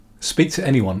Speak to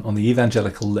anyone on the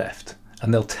evangelical left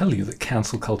and they'll tell you that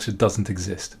cancel culture doesn't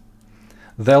exist.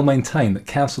 They'll maintain that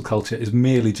cancel culture is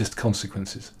merely just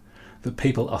consequences, that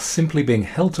people are simply being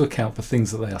held to account for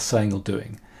things that they are saying or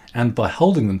doing, and by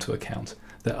holding them to account,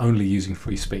 they're only using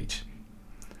free speech.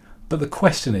 But the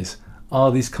question is,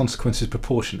 are these consequences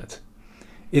proportionate?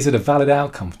 Is it a valid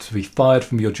outcome to be fired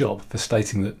from your job for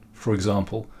stating that, for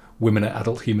example, women are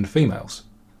adult human females?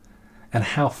 And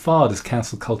how far does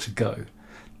cancel culture go?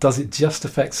 Does it just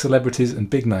affect celebrities and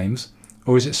big names,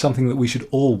 or is it something that we should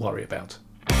all worry about?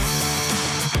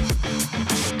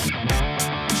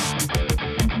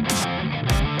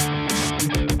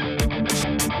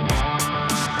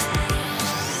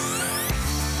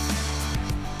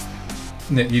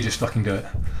 Nick, you just fucking do it.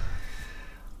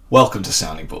 Welcome to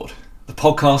Sounding Board, the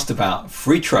podcast about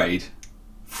free trade,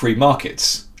 free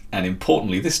markets, and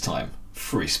importantly this time,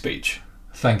 free speech.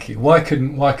 Thank you. Why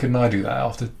couldn't I do that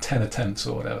after 10 attempts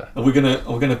or whatever? Are we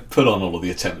gonna put on all of the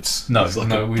attempts? No, it's like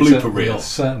no, a blooper we reel. are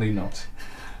certainly not.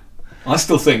 I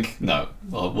still think no.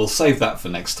 Well, we'll save that for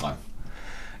next time.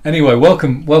 Anyway,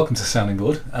 welcome to Sounding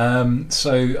Board.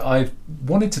 So I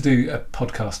wanted to do a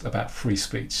podcast about free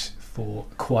speech for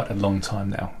quite a long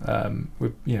time now.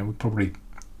 We're probably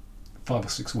 5 or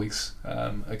 6 weeks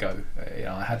ago.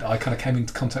 I kind of came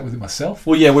into contact with it myself.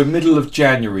 Well, yeah, we're middle of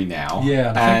January now.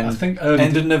 Yeah, I think early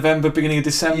end of November, beginning of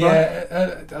December.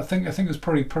 Yeah, I think it was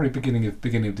probably beginning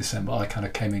of December. I kind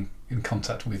of came in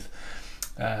contact with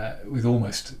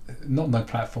almost not no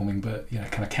platforming, but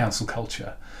kind of cancel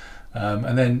culture.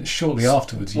 And then shortly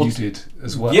afterwards, you did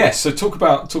as well. Yes, so talk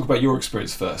about your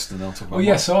experience first, and then I'll talk about. Well,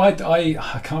 yeah. So I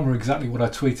can't remember exactly what I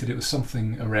tweeted. It was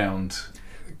something around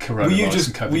coronavirus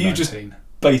and COVID-19. Were you just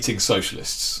baiting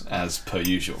socialists as per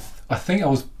usual? I think I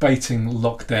was baiting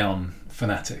lockdown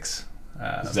fanatics,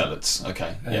 zealots.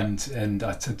 Okay, and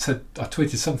I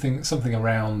tweeted something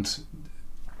around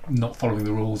not following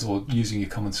the rules or using your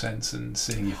common sense and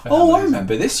seeing your family. Oh, I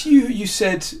remember this. You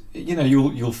said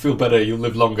you'll feel better, you'll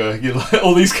live longer,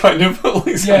 all these kind of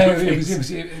things. It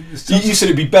was you said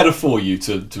it'd be better for you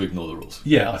to ignore the rules.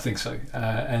 Yeah, I think so.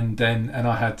 And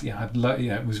I had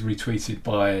it was retweeted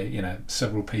by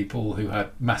several people who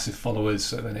had massive followers.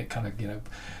 So then it kind of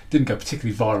didn't go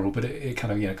particularly viral, but it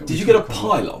kind of got. Did you get a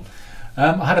pylon?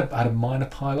 I had a minor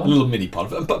pylon, a little mini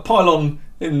pylon, but pylon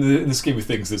in the scheme of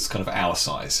things that's kind of our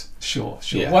size. Sure.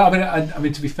 Yeah. Well, I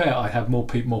mean, to be fair, I had more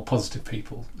positive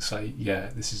people say, yeah,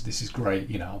 this is great.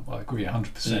 I agree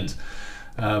 100%.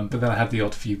 But then I had the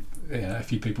odd few, a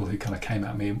few people who kind of came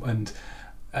at me, and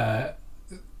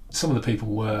some of the people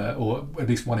were, or at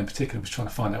least one in particular, was trying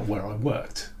to find out where I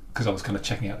worked because I was kind of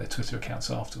checking out their Twitter accounts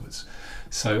afterwards.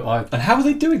 And how were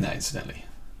they doing that, incidentally?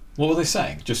 What were they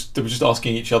saying? They were just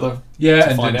asking each other. Yeah,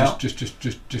 to find out. Just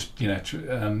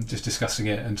discussing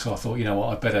it. And so I thought,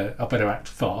 I better act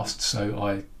fast. So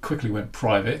I quickly went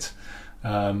private.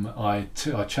 I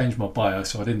changed my bio,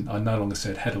 so I no longer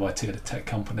said head of IT at a tech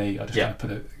company. I just kind of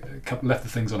put a couple, left the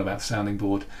things on about Sounding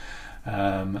Board.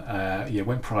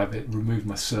 Went private, removed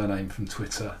my surname from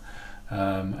Twitter.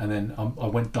 And then I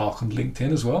went dark on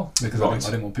LinkedIn as well because I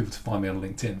didn't want people to find me on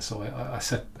LinkedIn. So I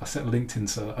set LinkedIn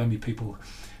so that only people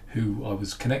who I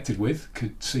was connected with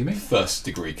could see me. First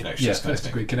degree connections. Yeah, first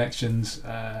degree connections.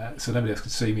 So nobody else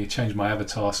could see me. I changed my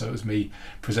avatar so it was me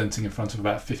presenting in front of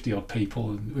about 50 odd people.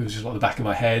 And it was just like the back of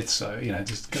my head. So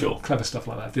just clever stuff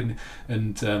like that.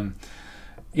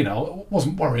 I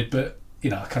wasn't worried, but I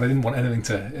kind of didn't want anything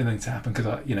to happen because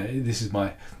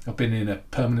I've been in a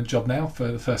permanent job now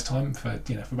for the first time for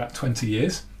about 20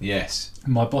 years. Yes.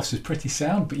 My boss is pretty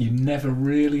sound, but you never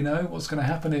really know what's going to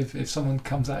happen if someone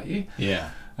comes at you. Yeah.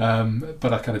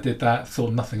 But I kind of did that,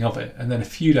 thought nothing of it, and then a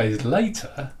few days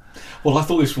later. Well, I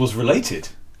thought this was related.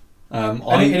 And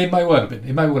it may well have been.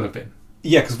 It may well have been.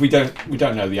 Yeah, because we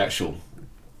don't know the actual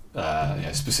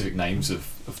specific names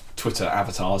of Twitter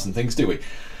avatars and things, do we?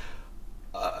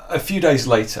 A few days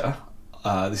later,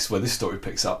 this is where this story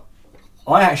picks up.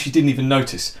 I actually didn't even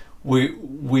notice.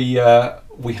 We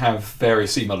have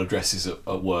various email addresses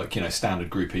at work. Standard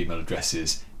group email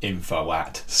addresses,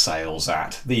 info@, sales@,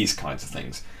 these kinds of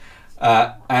things.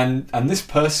 And this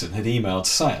person had emailed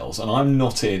sales, and I'm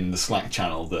not in the Slack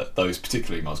channel that those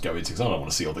particular emails go into because I don't want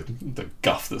to see all the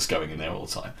guff that's going in there all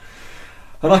the time.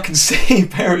 And I can see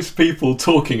various people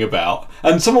talking about,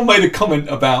 and someone made a comment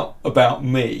about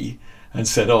me. And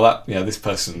said, this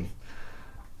person,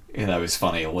 is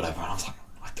funny or whatever. And I was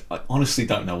like, I honestly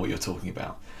don't know what you're talking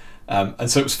about.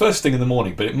 And so it was first thing in the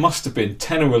morning, but it must have been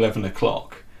 10 or 11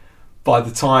 o'clock by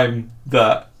the time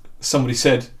that somebody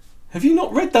said, have you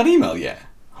not read that email yet?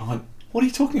 I went, what are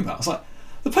you talking about? I was like,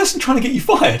 the person trying to get you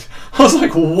fired. I was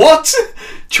like, what?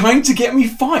 Trying to get me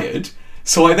fired?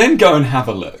 So I then go and have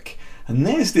a look, and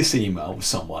there's this email with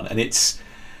someone, and it's,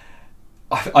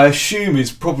 I assume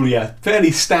is probably a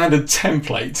fairly standard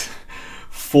template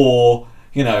for,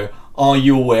 are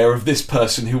you aware of this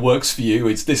person who works for you?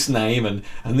 It's this name,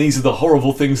 and these are the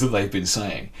horrible things that they've been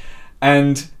saying.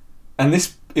 And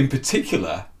this in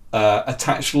particular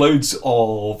attached loads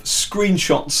of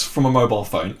screenshots from a mobile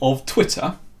phone of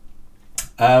Twitter,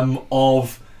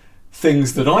 of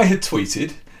things that I had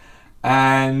tweeted,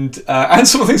 and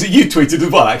some of the things that you tweeted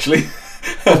as well, actually.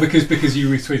 because you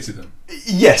retweeted them.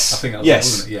 Yes, I think that was yes,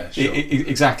 it, wasn't it? Yeah, sure.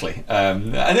 Exactly.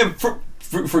 And then,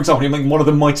 for example, I mean, one of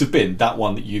them might have been that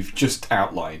one that you've just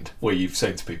outlined, where you've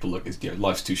said to people, "Look,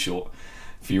 life's too short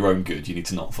for your own good. You need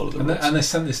to not follow the rules." And they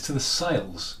sent this to the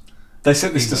sales. They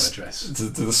sent this email address. to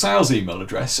the sales email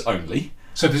address only.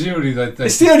 So presumably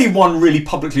it's the only one really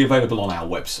publicly available on our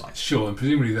website. Sure, and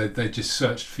presumably they just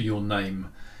searched for your name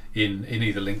in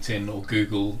either LinkedIn or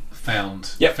Google,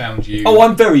 found you. Oh,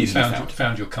 I'm very easily found.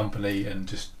 Found your company and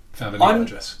just found an email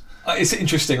address. It's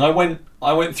interesting. I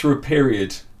went through a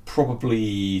period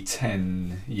probably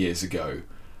 10 years ago,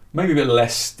 maybe a bit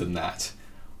less than that,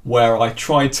 where I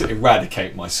tried to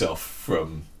eradicate myself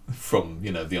from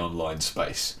the online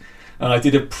space, and I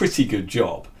did a pretty good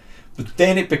job. But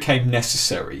then it became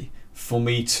necessary for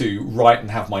me to write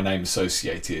and have my name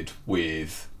associated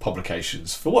with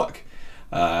publications for work.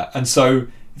 And so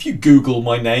if you Google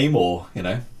my name, or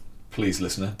please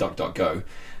listener, DuckDuckGo,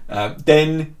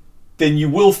 then you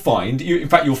will find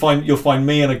you'll find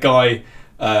me and a guy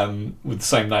with the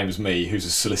same name as me, who's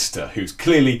a solicitor, who's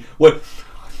clearly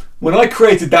when I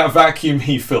created that vacuum,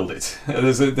 he filled it.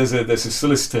 There's a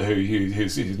solicitor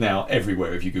who's now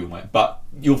everywhere if you Google it. But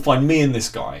you'll find me and this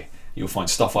guy. You'll find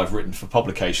stuff I've written for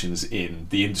publications in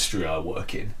the industry I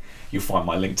work in. You'll find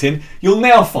my LinkedIn. You'll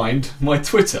now find my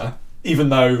Twitter, even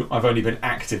though I've only been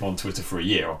active on Twitter for a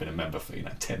year. I've been a member for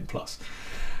 10 plus.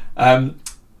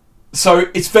 So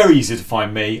it's very easy to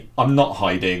find me. I'm not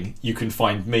hiding. You can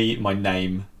find me, my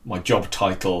name, my job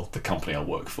title, the company I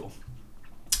work for.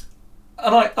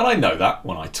 And I know that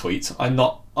when I tweet. I'm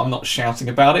not shouting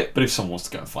about it, but if someone wants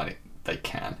to go and find it, they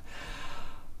can.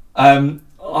 I'm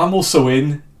also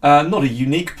in not a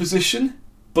unique position,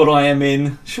 but I am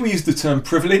in, shall we use the term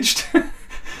privileged?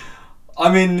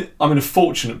 I'm in a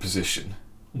fortunate position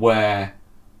where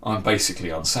I'm basically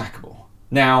unsackable.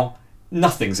 Now,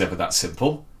 nothing's ever that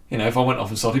simple. If I went off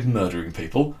and started murdering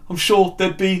people, I'm sure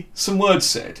there'd be some words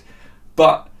said.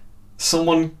 But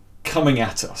someone coming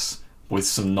at us with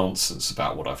some nonsense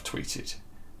about what I've tweeted,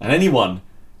 and anyone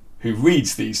who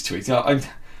reads these tweets,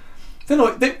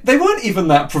 they weren't even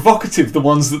that provocative, the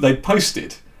ones that they'd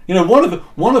posted.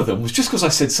 One of them was just because I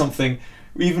said something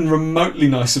even remotely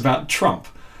nice about Trump.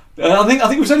 I think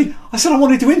it was only, I said I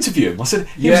wanted to interview him. I said,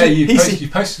 you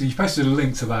posted a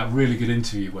link to that really good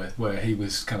interview where he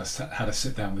was kind of had a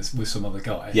sit down with some other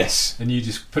guy. Yes. And you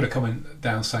just put a comment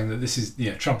down saying that this is,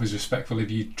 Trump is respectful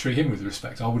if you treat him with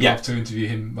respect. I would love to interview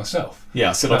him myself.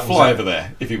 Yeah, I said I'd fly over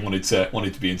there if he wanted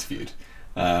to be interviewed.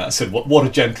 I said, what a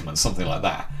gentleman, something like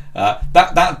that.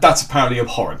 That's apparently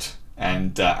abhorrent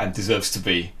and deserves to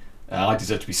be. I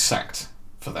deserve to be sacked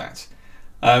for that.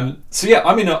 So yeah,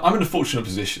 I'm in a fortunate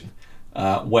position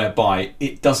whereby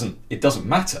it doesn't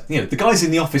matter. The guys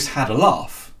in the office had a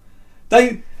laugh.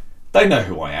 They know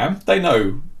who I am. They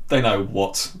know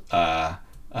what I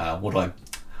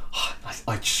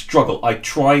struggle. I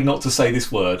try not to say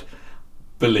this word,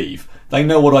 believe. They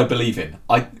know what I believe in.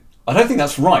 I don't think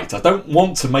that's right. I don't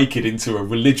want to make it into a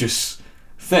religious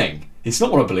thing. It's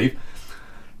not what I believe.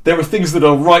 There are things that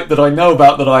are right that I know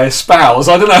about that I espouse.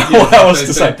 I don't know what else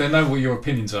to say. They know what your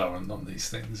opinions are on these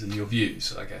things and your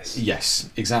views, I guess. Yes,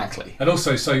 exactly. And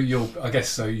also, your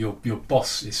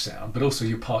boss is sound, but also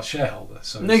you're part shareholder.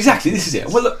 So no, exactly, this is it.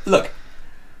 Well, look,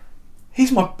 he's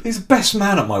the best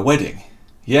man at my wedding.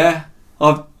 Yeah,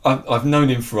 I've known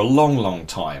him for a long, long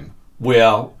time. We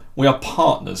are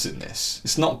partners in this.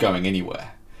 It's not going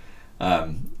anywhere.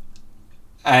 And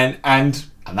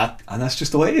that's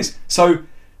just the way it is. So.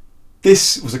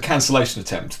 This was a cancellation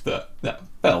attempt that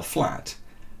fell flat.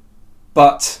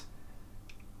 But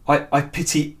I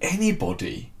pity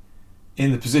anybody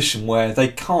in the position where they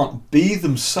can't be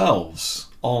themselves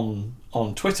on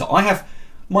Twitter.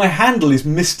 My handle is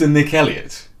Mr. Nick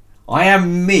Elliott. I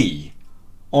am me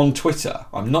on Twitter.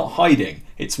 I'm not hiding.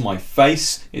 It's my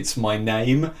face, it's my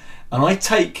name, and I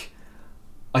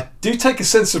do take a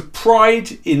sense of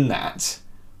pride in that.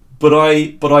 But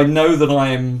I know that I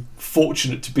am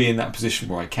fortunate to be in that position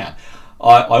where I can.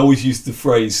 I always use the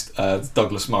phrase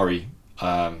Douglas Murray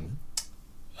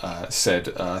said,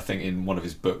 I think in one of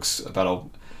his books, about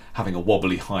having a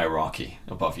wobbly hierarchy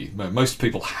above you. Most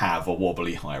people have a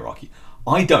wobbly hierarchy.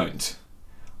 I don't.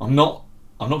 I'm not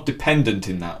dependent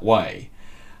in that way.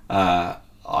 I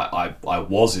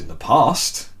was in the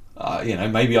past.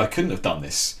 Maybe I couldn't have done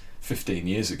this 15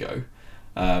 years ago.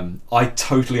 I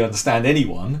totally understand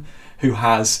anyone who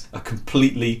has a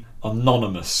completely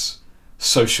anonymous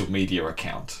social media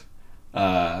account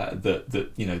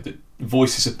that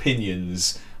voices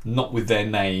opinions not with their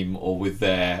name or with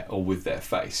their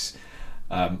face.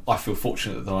 I feel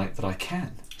fortunate that I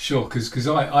can. Sure, because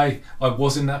I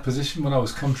was in that position when I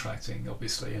was contracting,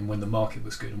 obviously, and when the market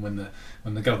was good, and when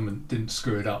the government didn't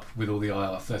screw it up with all the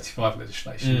IR35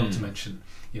 legislation, not to mention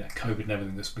COVID and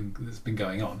everything that's been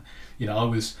going on. I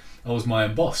was my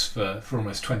own boss for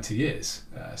almost 20 years,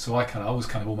 so I was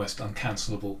kind of almost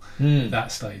uncancelable at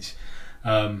that stage.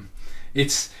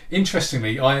 It's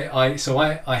interestingly, I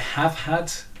have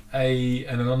had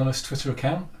an anonymous Twitter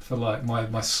account for like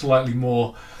my slightly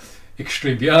more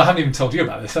extreme view. I haven't even told you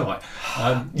about this, have I?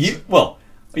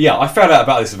 I found out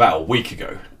about this about a week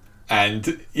ago,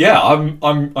 and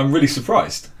I'm really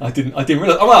surprised. I didn't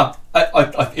realize. Oh well,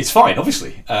 it's fine,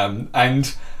 obviously,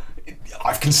 and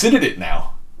I've considered it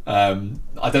now.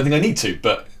 I don't think I need to,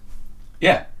 but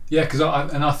yeah. Yeah, because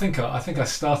I think I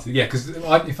started. Yeah, because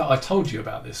in fact I told you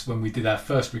about this when we did our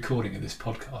first recording of this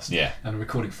podcast. Yeah, and the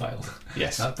recording failed.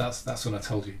 Yes, that's when I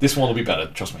told you. This one will be better,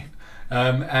 trust me.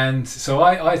 And so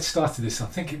I started this. I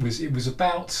think it was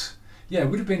about it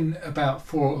would have been about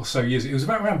 4 or so years. It was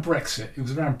around Brexit.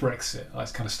 I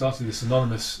kind of started this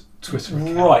anonymous Twitter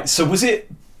account. Right. So was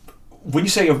it when you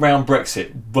say around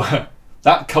Brexit?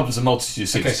 That covers a multitude of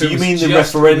things. Okay, so do you mean the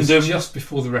referendum? It was just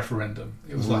before the referendum.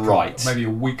 It was like maybe a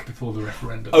week before the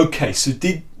referendum. Okay, so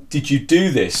did you do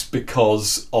this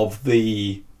because of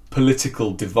the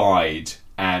political divide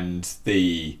and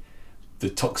the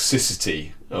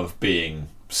toxicity of being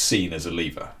seen as a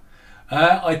leaver?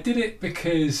 I did it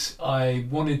because I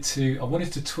wanted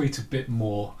to tweet a bit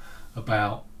more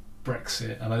about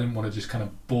Brexit, and I didn't want to just kind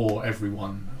of bore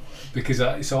everyone. Because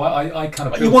I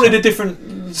kind of... You wanted a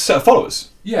different set of followers?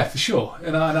 Yeah, for sure.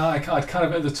 And I kind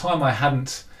of, at the time I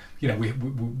hadn't,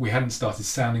 we hadn't started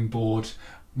Sounding Board.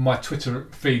 My Twitter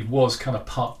feed was kind of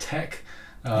part tech.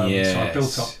 Yes. So I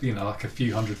built up, like a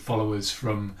few hundred followers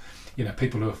from,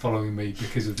 people who are following me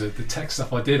because of the tech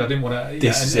stuff I did. I didn't want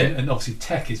to... And obviously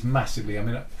tech is massively... I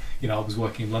mean, I was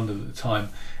working in London at the time.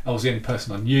 I was the only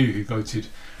person I knew who voted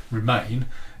Remain.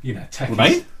 Tech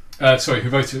Remain? Who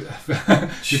voted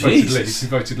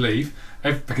Leave,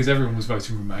 because everyone was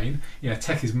voting Remain.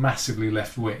 Tech is massively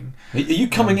left wing. Are you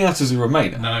coming out as a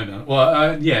Remainer? No.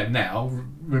 Well, now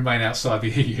Remain outside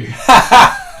the EU.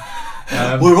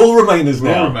 We're all Remainers now.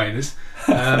 We're all Remainers.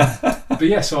 But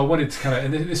yeah, so I wanted to kind of,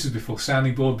 and this was before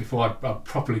Sounding Board, before I'd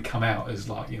properly come out as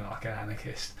like an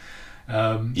anarchist.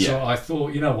 So I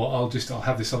thought, I'll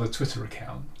have this other Twitter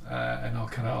account, and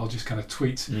I'll just kind of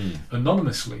tweet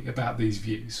anonymously about these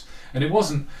views. And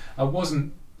I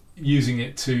wasn't using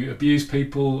it to abuse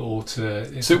people or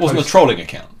to. So it wasn't a trolling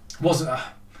account. Wasn't.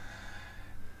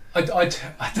 I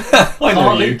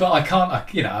know you, but I can't. I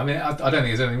don't think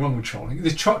there's anything wrong with trolling.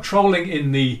 The trolling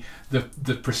in the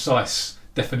precise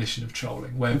definition of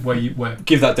trolling, where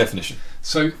give that definition.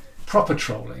 So. Proper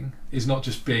trolling is not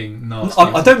just being nasty.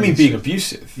 I don't mean being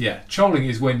abusive. Yeah, trolling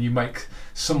is when you make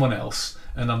someone else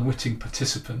an unwitting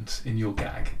participant in your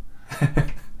gag.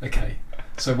 Okay,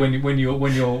 so when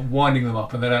you're winding them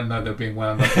up and they don't know they're being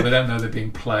wound up, or they don't know they're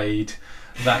being played,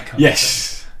 that kind of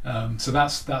thing. So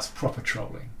that's proper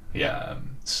trolling. Yeah.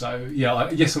 I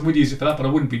would use it for that, but I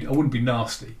wouldn't be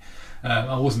nasty.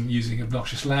 I wasn't using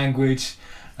obnoxious language.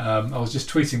 I was just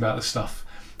tweeting about the stuff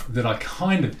that I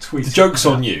kind of tweeted. The joke's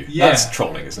on you. Yeah. That's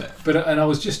trolling, isn't it? But I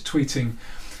was just tweeting,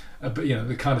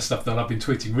 the kind of stuff that I've been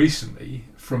tweeting recently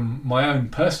from my own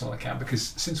personal account,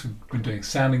 because since we've been doing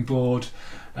Sounding Board,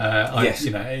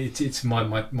 it's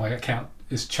my account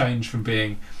has changed from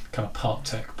being kind of part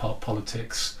tech, part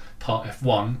politics, part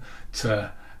F1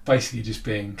 to basically just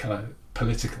being kind of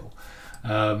political.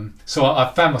 So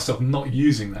I found myself not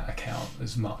using that account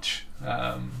as much.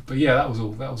 But yeah, that was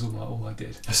all I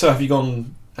did. So have you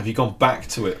gone back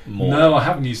to it more? No, I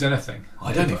haven't used anything.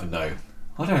 I don't even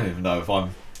know if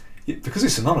I'm, because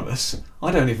it's anonymous.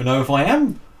 I don't even know if I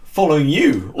am following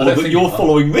you or that you're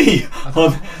following me.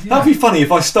 That'd be funny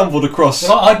if I stumbled across.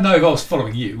 Well, I'd know if I was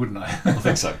following you, wouldn't I? I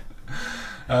think so.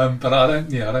 But I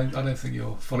don't think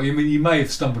you're following. I mean, you may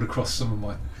have stumbled across some of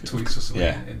my tweets or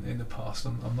something in the past.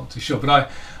 I'm not too sure.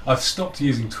 But I've stopped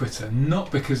using Twitter,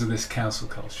 not because of this cancel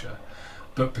culture,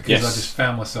 but because I just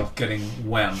found myself getting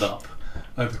wound up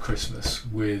over Christmas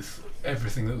with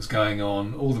everything that was going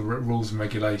on, all the rules and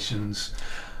regulations.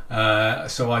 So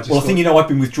I just. Well, I think I've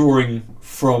been withdrawing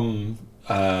from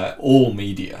all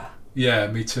media. Yeah,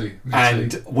 me too.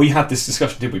 And we had this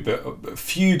discussion, did we? But a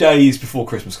few days before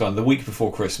Christmas, kind of the week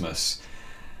before Christmas,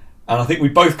 and I think we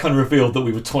both kind of revealed that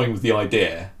we were toying with the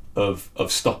idea of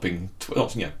stopping,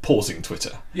 pausing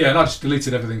Twitter. Yeah, and I just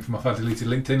deleted everything from my phone. I deleted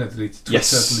LinkedIn, I deleted Twitter,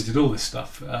 Yes. deleted all this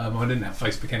stuff. I didn't have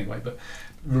Facebook anyway, but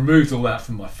removed all that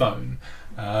from my phone,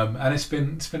 and it's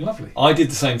been lovely. I did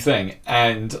the same thing,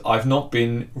 and I've not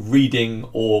been reading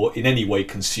or in any way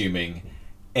consuming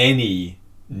any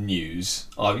news.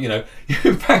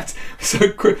 In fact,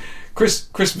 so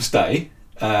Christmas Day,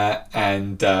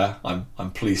 and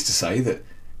I'm pleased to say that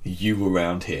you were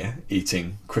round here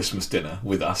eating Christmas dinner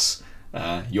with us,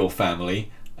 your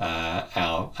family,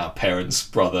 our parents,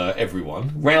 brother,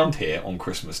 everyone round here on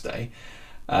Christmas Day,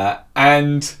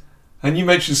 and you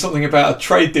mentioned something about a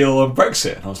trade deal on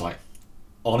Brexit, and I was like,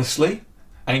 honestly,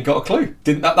 I ain't got a clue.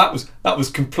 Didn't that was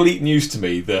complete news to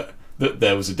me that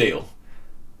there was a deal,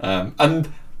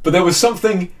 but there was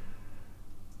something.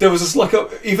 There was just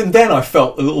even then I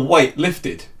felt a little weight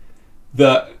lifted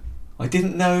that I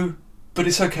didn't know, but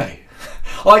it's okay.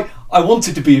 I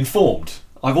wanted to be informed.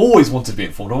 I've always wanted to be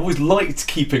informed. I've always liked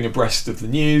keeping abreast of the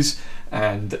news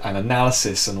and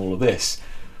analysis and all of this.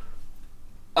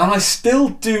 And I still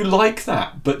do like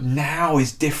that, but now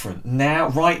is different.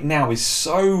 Right now is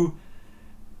so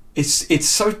it's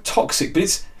so toxic, but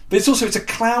it's also a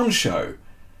clown show,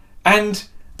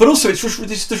 but also it's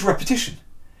just repetition.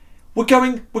 We're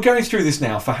going through this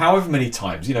now for however many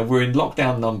times. We're in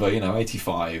lockdown number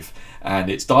 85, and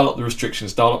it's dial up the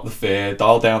restrictions, dial up the fear,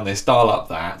 dial down this, dial up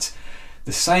that.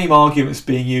 The same arguments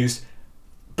being used,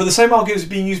 but the same arguments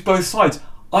being used both sides.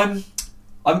 I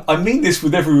mean this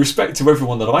with every respect to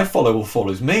everyone that I follow or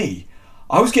follows me.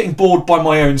 I was getting bored by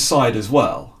my own side as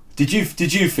well. Did you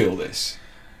feel this?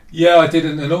 Yeah, I did,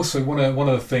 and also one of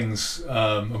the things,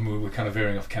 and we're kind of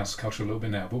veering off cancel culture a little bit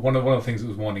now, but one of the things that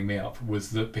was winding me up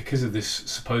was that because of this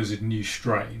supposed new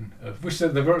strain, of which there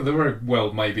very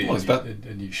well may be a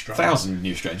new strain, 1,000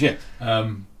 new strains, yeah.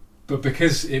 But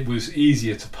because it was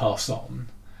easier to pass on,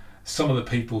 some of the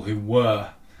people who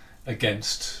were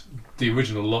against the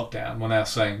original lockdown were now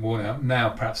saying, well, now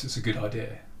perhaps it's a good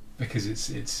idea because it's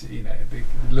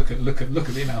look at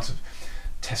the amount of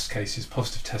test cases,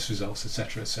 positive test results,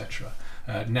 etc., etc.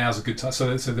 Now's a good time.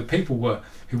 So the people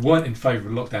who weren't in favour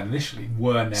of lockdown initially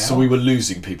were now. So we were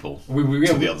losing people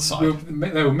to the other side.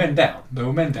 They were men down.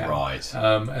 Right.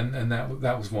 And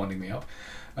that was winding me up.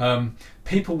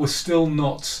 People were still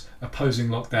not opposing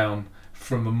lockdown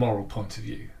from a moral point of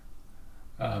view.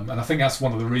 And I think that's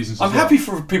one of the reasons. I'm happy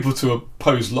for people to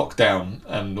oppose lockdown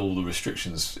and all the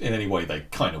restrictions in any way they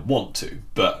kind of want to,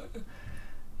 but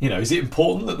is it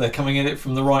important that they're coming at it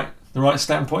from the right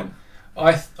standpoint?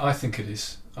 I think it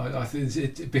is. I think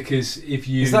it because if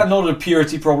you is that not a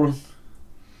purity problem?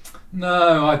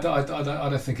 No, I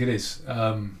don't think it is.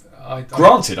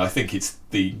 Granted, I think it's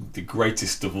the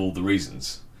greatest of all the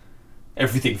reasons.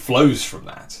 Everything flows from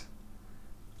that.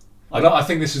 I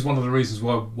think this is one of the reasons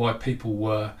why people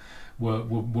were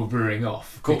veering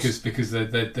off. Of course. Because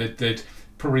they'd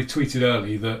probably tweeted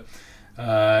early that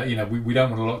we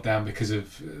don't want to lock down because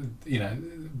of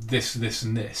this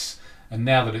and this. And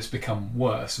now that it's become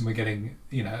worse and we're getting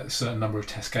a certain number of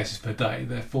test cases per day,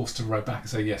 they're forced to row back and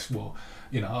say, yes, well,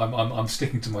 I'm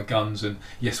sticking to my guns, and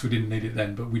yes, we didn't need it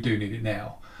then, but we do need it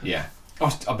now. Yeah.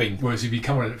 I mean, whereas if you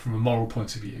come at it from a moral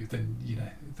point of view, then you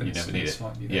never need it.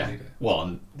 Fine. You never need it. Well,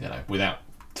 and without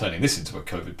turning this into a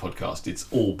COVID podcast,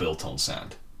 it's all built on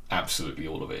sand. Absolutely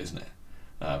all of it, isn't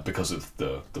it? Because of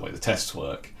the way the tests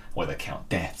work, the way they count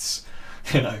deaths.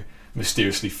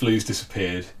 Mysteriously flu's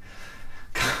disappeared.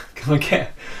 Can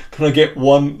I get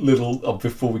one little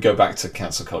before we go back to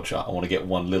cancel culture? I want to get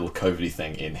one little COVID-y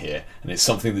thing in here, and it's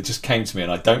something that just came to me,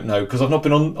 and I don't know because I've not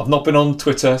been on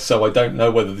Twitter, so I don't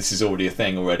know whether this is already a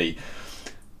thing already.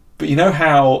 But you know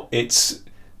how it's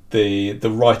the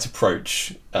right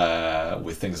approach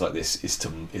with things like this is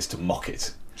to mock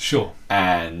it. Sure.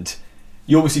 And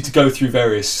you obviously to go through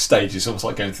various stages, almost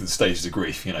like going through the stages of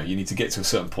grief. You need to get to a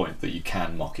certain point that you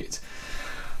can mock it.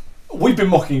 We've been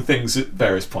mocking things at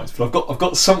various points, but I've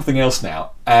got something else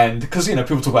now, and because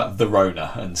people talk about the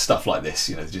Rona and stuff like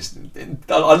this,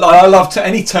 I love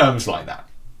any terms like that.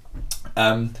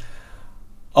 I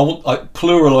want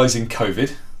pluralising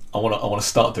COVID. I want to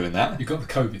start doing that. You've got the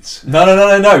COVIDs. No.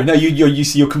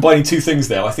 You're combining two things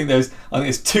there. I think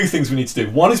there's two things we need to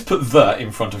do. One is put the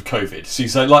in front of COVID. So you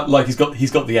say like he's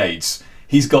got the AIDS.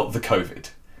 He's got the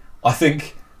COVID. I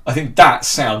think that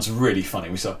sounds really funny.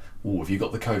 We say, "Oh, have you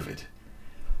got the COVID?"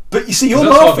 But you see, you're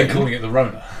That's why I've laughing. been calling it the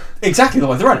Rona. Exactly the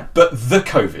way they're on. But the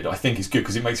COVID, I think, is good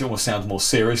because it makes it almost sound more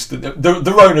serious.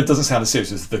 The Rona doesn't sound as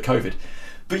serious as the COVID.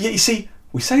 But yet, you see,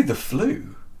 we say the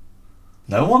flu.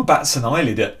 No one bats an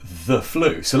eyelid at the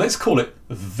flu. So let's call it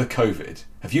the COVID.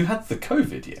 Have you had the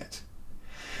COVID yet?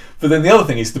 But then the other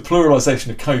thing is the pluralisation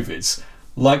of COVIDs,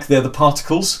 like they're the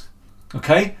particles.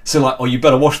 Okay? So like, oh, you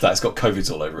better wash that. It's got COVIDs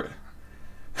all over it.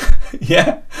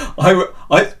 Yeah?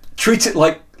 I treat it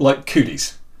like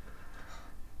cooties.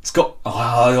 It's got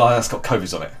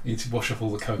COVIDs on it. You need to wash off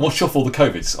all the COVIDs. Wash off all the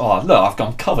COVIDs. Oh, look,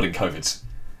 I'm covered in COVIDs.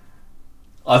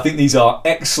 I think these are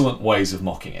excellent ways of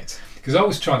mocking it. Because I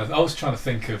was trying to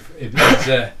think of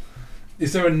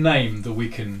is there a name that we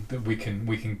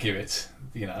can give it,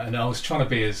 you know? And I was trying to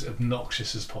be as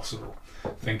obnoxious as possible,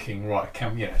 thinking, right,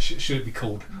 should it be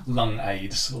called lung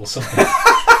AIDS or something,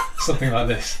 something like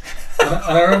this? And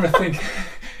I remember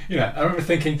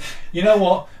thinking, you know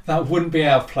what, that wouldn't be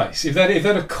out of place if they'd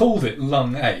have called it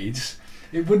lung AIDS.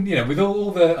 It wouldn't, you know, with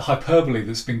all the hyperbole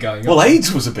that's been going on. Well,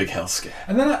 AIDS was a big health scare.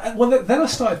 And then I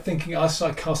started thinking, I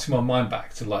started casting my mind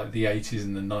back to like the 80s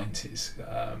and the 90s.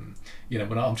 You know,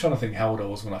 when I'm trying to think how old I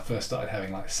was when I first started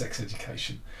having like sex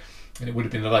education, and it would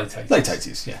have been the late 80s. Late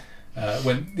 80s, yeah.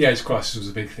 When the AIDS crisis was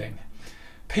a big thing.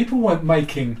 People weren't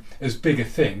making as big a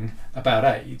thing about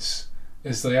AIDS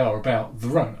as they are about the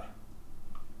Rona.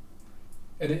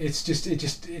 And it's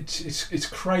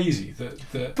crazy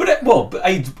that. But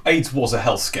AIDS was a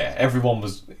health scare. Everyone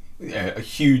was a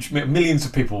huge millions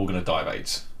of people were going to die of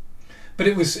AIDS. But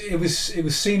it was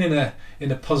seen in a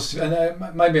positive.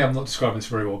 And maybe I'm not describing this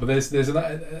very well. But I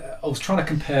was trying to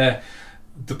compare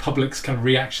the public's kind of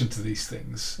reaction to these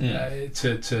things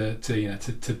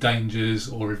to dangers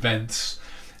or events,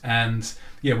 and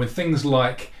when things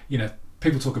like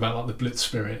people talk about like the Blitz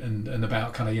spirit and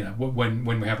about kind of when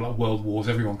we have like world wars,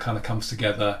 everyone kind of comes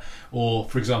together. Or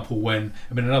for example,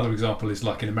 another example is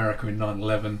like in America in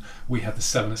 9/11, we had the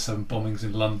 7/7 bombings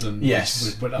in London.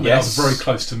 Yes, that was very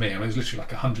close to me. I mean, it was literally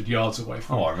like 100 yards away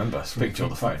from. Oh, I remember speaking to you on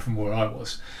the phone from where I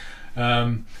was.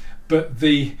 But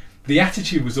the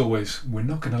attitude was always, we're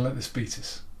not going to let this beat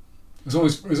us. It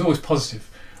was always positive.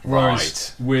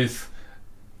 Whereas with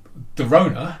the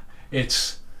Rona,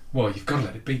 it's, well, you've got to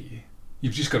let it beat you.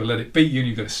 You've just got to let it beat you, and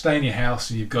you've got to stay in your house,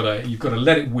 and you've got to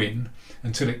let it win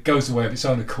until it goes away of its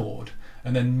own accord,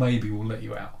 and then maybe we'll let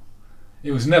you out.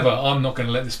 It was never, I'm not going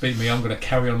to let this beat me, I'm going to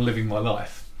carry on living my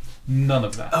life. None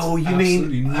of that. Oh, you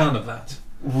Absolutely mean none of that.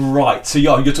 Right. So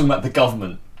you're talking about the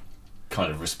government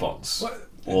kind of response.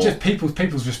 Well, just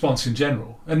people's response in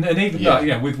general, and even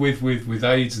that, with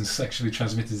AIDS and sexually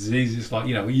transmitted diseases, it's like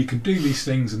you can do these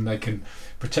things and they can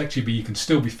protect you, but you can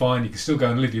still be fine. You can still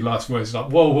go and live your life. Where it's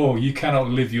like, whoa, you cannot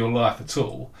live your life at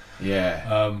all.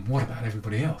 Yeah. What about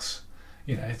everybody else?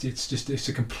 It's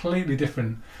a completely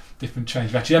different change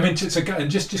of attitude. I mean,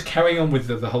 and just carrying on with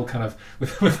the whole kind of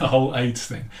with the whole AIDS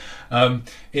thing.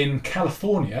 In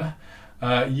California.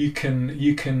 You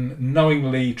can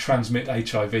knowingly transmit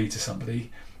HIV to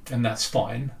somebody, and that's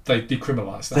fine. They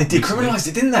decriminalised that. They decriminalised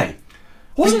it, didn't they?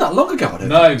 Wasn't that long ago?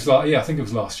 No, it was I think it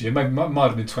was last year. Maybe might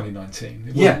have been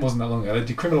 2019. It wasn't that long ago.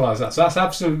 They decriminalised that, so that's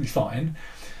absolutely fine.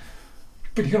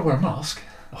 But you got to wear a mask.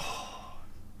 Oh.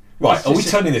 Right? Are we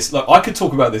turning this? Look, I could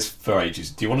talk about this for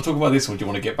ages. Do you want to talk about this, or do you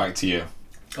want to get back to you?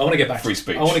 I want to get back free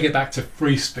speech. I want to get back to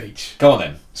free speech. Go on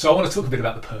then. So I want to talk a bit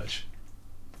about the Purge.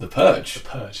 The Purge? The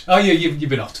Purge. Oh yeah, you've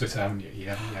been off Twitter, haven't you? You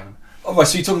haven't. Oh, right,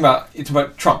 so you're talking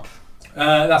about Trump?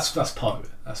 That's part of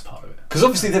it. That's part of it. Because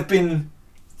obviously they've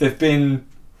been.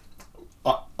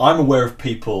 I'm aware of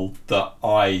people that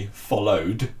I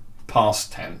followed,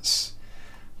 past tense,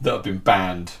 that have been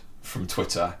banned from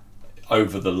Twitter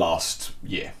over the last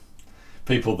year.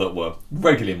 People that were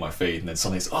regularly in my feed, and then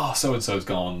suddenly it's, so and so's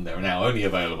gone. They're now only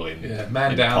available in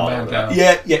man down.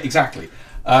 Yeah, exactly.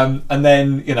 And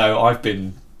then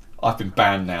I've been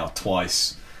banned now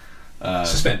twice.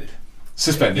 Suspended.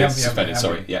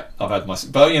 Sorry, yeah, I've had my.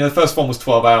 But the first one was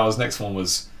 12 hours. Next one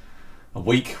was a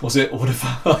week, was it, or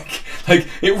whatever? like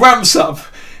it ramps up.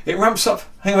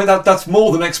 Hang on, that's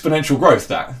more than exponential growth.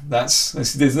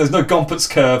 There's no Gompertz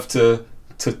curve to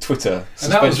Twitter.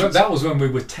 And that was when we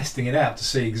were testing it out to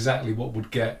see exactly what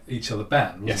would get each other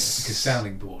banned. Yes, because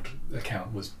Sounding Board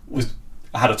account was.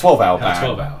 I had a 12-hour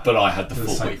ban, but I had the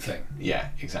full week. Thing. Yeah,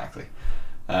 exactly.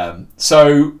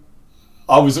 So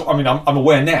I'm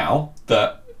aware now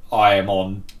that I am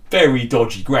on very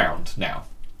dodgy ground now,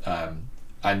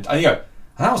 and that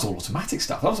was all automatic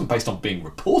stuff. That wasn't based on being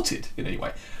reported in any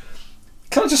way.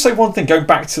 Can I just say one thing? Going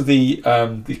back to the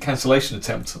cancellation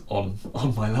attempt on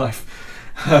my life,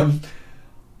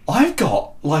 I've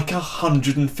got like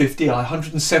 150,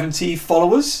 170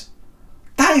 followers.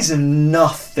 That is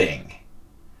nothing.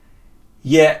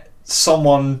 Yet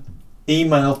someone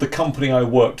emailed the company I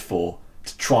worked for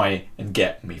to try and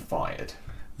get me fired.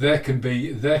 There can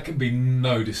be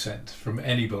no dissent from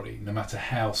anybody, no matter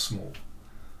how small.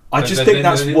 I just think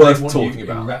that's worth talking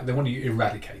about. They want you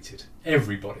eradicated.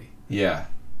 Everybody. Yeah.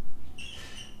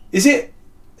 Is it?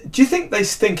 Do you think they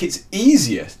think it's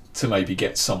easier to maybe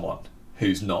get someone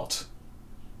who's not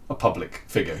a public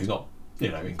figure, who's not,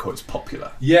 in quotes,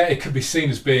 popular? Yeah, it could be seen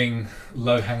as being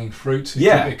low-hanging fruit.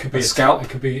 It could be a scalp. It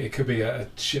could be a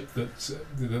ship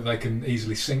that they can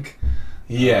easily sink.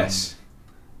 Yes.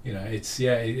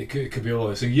 It could be all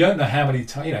this. And you don't know how many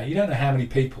you don't know how many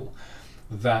people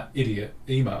that idiot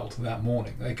emailed that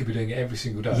morning. They could be doing it every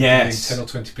single day. Yes. 10 or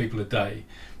 20 people a day,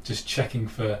 just checking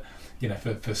for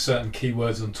certain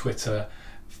keywords on Twitter,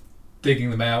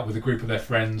 digging them out with a group of their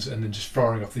friends, and then just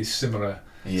firing off these similar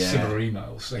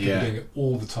emails. They could be doing it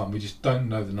all the time. We just don't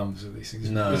know the numbers of these things.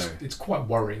 No. It's quite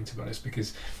worrying, to be honest,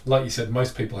 because, like you said,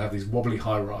 most people have these wobbly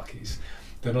hierarchies.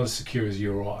 They're not as secure as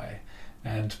you or I,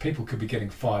 and people could be getting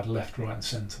fired left, right, and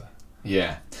centre.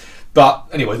 Yeah. But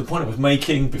anyway, the point I was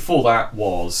making before that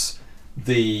was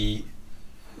the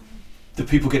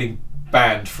people getting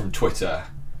banned from Twitter.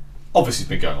 Obviously, it's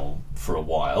been going on for a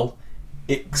while.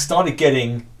 It started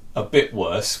getting a bit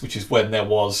worse, which is when there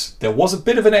was a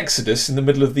bit of an exodus in the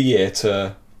middle of the year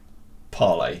to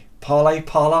Parler.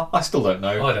 I still don't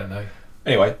know. I don't know.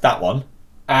 Anyway, that one,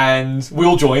 and we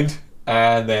all joined,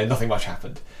 and then nothing much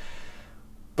happened.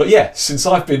 But yeah, since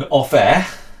I've been off air,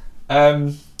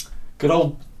 good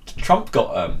old Trump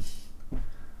got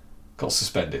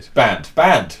suspended,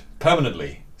 banned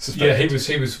permanently. Suspended. Yeah,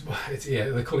 he was.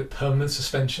 They call it permanent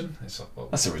suspension. It's like, well,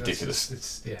 that's a ridiculous.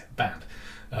 It's banned.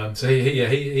 So he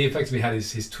effectively had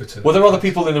his Twitter. Were there other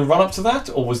people in the run up to that,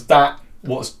 or was that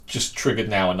what's just triggered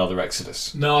now another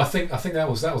exodus? No, I think that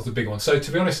was the big one. So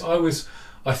to be honest,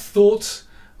 I thought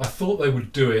they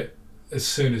would do it as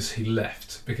soon as he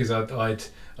left, because I'd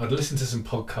listened to some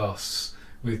podcasts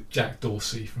with Jack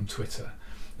Dorsey from Twitter,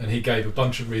 and he gave a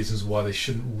bunch of reasons why they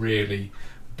shouldn't really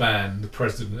ban the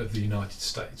President of the United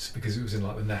States, because it was in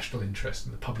like the national interest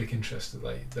and the public interest that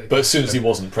they But as soon as he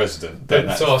wasn't president, then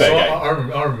that's fair game. I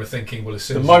remember thinking, well, as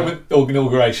soon the as moment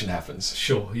inauguration happens,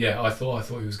 sure, yeah, I thought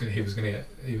he was going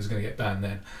to get banned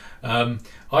then.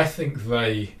 I think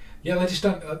they just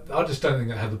don't. I just don't think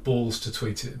they had the balls to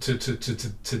tweet it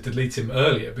to delete him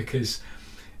earlier, because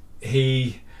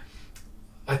he.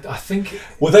 I think.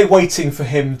 Were they waiting for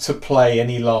him to play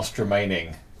any last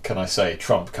remaining, can I say,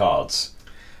 Trump cards?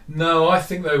 No, I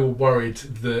think they were worried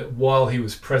that while he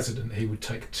was president, he would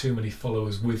take too many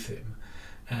followers with him,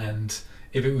 and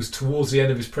if it was towards the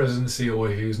end of his presidency or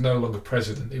if he was no longer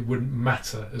president, it wouldn't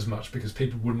matter as much, because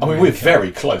people wouldn't. I mean, we're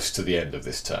very close to the end of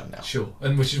this term now. Sure,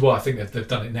 and which is why I think they've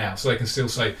done it now, so they can still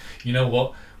say, you know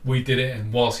what, we did it,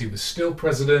 and whilst he was still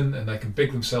president, and they can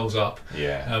big themselves up.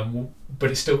 Yeah.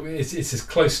 But it's as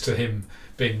close to him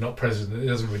being not president. It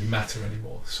doesn't really matter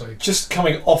anymore. So just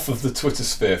coming off of the Twitter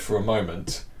sphere for a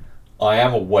moment, I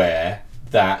am aware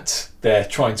that they're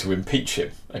trying to impeach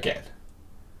him again.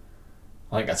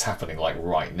 I think that's happening like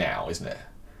right now, isn't it?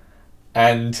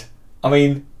 And I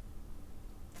mean,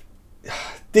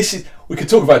 we could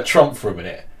talk about Trump for a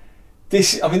minute.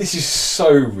 This is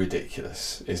so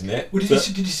ridiculous, isn't it? Well,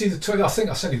 did you see the tweet? I think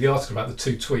I sent you the article about the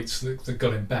 2 tweets that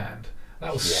got him banned.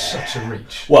 That was such a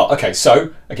reach. Well, okay,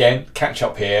 so again, catch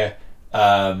up here.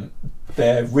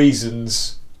 Their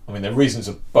reasons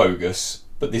are bogus,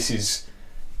 but this is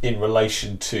in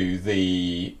relation to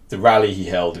the rally he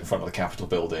held in front of the Capitol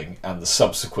building and the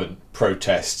subsequent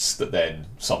protests that then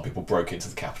some people broke into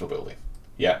the Capitol building.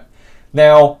 Yeah.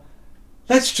 Now,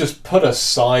 let's just put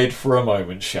aside for a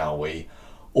moment, shall we,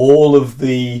 all of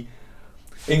the,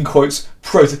 in quotes,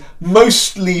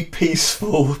 mostly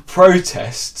peaceful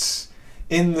protests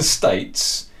in the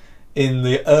States in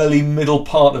the early middle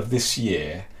part of this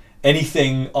year,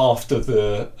 anything after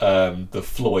the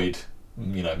Floyd,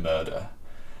 murder,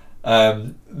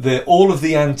 all of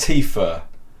the Antifa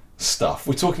stuff.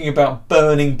 We're talking about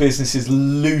burning businesses,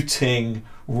 looting,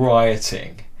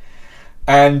 rioting,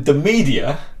 and the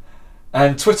media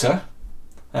and Twitter,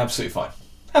 absolutely fine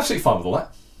with all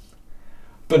that.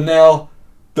 But now,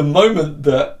 the moment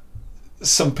that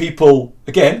some people,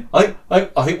 again, I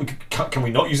think can we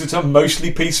not use the term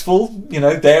mostly peaceful,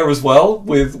 there as well,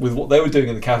 with what they were doing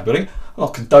in the Capitol building. I'm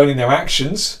not condoning their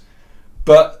actions,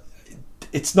 but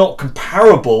it's not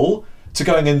comparable to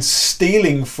going and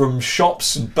stealing from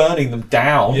shops and burning them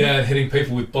down. Yeah, and hitting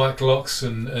people with bike locks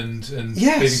and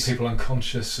yes, leaving people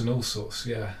unconscious and all sorts.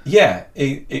 Yeah. Yeah,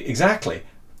 exactly.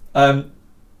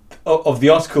 of the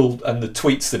article and the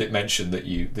tweets that it mentioned that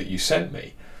you sent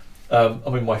me,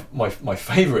 my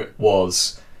favourite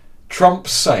was Trump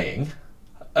saying,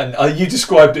 and you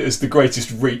described it as the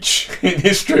greatest reach in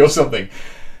history or something.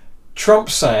 Trump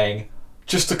saying,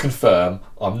 just to confirm,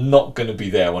 I'm not going to be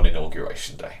there on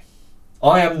Inauguration Day.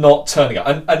 I am not turning up.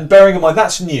 And bearing in mind,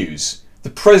 that's news. The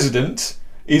president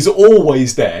is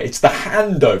always there. It's the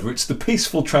handover. It's the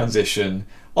peaceful transition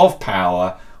of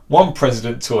power, one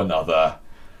president to another.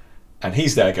 And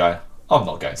he's there going, I'm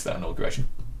not going to that inauguration.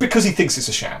 Because he thinks it's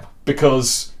a sham.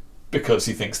 Because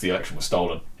he thinks the election was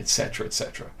stolen, etc.,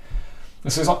 etc.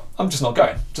 And so he's like, I'm just not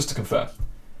going, just to confirm.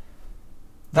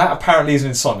 That apparently is an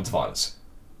incitement to violence.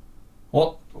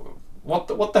 What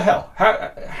the hell?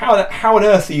 How on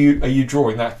earth are you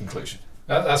drawing that conclusion?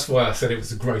 That's why I said it was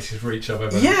the greatest reach I've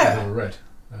ever read.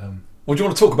 Well, do you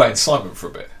want to talk about incitement for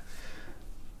a bit?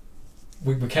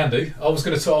 We can do. I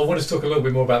wanted to talk a little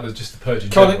bit more about the purge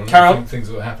in general and things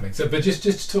that were happening. So, but just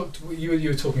to talk, you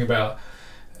were talking about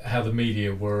how the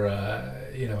media were,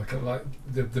 like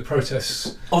the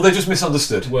protests. Oh, they just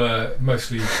misunderstood. Were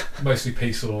mostly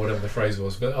peaceful, or whatever the phrase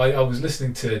was. But I was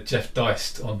listening to Jeff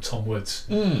Deist on Tom Woods,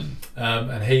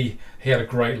 and he had a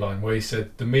great line where he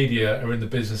said, "The media are in the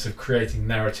business of creating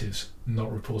narratives,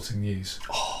 not reporting news."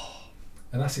 Oh,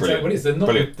 and that's exactly what it is.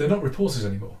 They're not reporters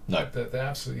anymore. No, they're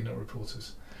absolutely not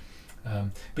reporters.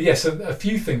 But yeah, so a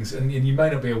few things, and you may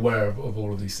not be aware of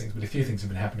all of these things, but a few things have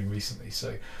been happening recently.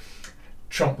 So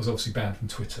Trump was obviously banned from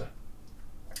Twitter.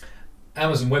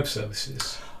 Amazon Web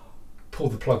Services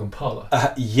pulled the plug on Parler.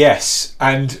 Yes,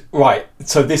 and right.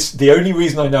 So the only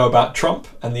reason I know about Trump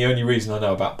and the only reason I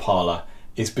know about Parler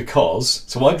is because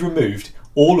I'd removed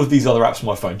all of these other apps from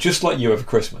my phone, just like you over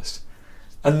Christmas,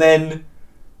 and then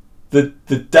the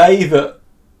day that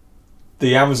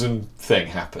the Amazon thing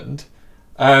happened,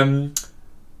 I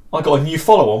got a new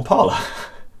follow on Parler.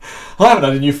 I haven't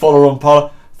had a new follower on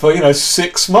Parler for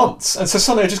 6 months, and so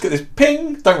suddenly I just get this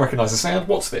ping. Don't recognise the sound.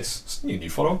 What's this? It's a new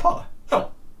follower on Parler.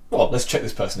 Oh, well, let's check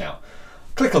this person out.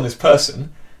 Click on this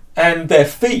person, and their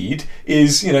feed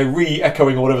is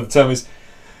re-echoing, or whatever the term is,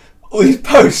 all these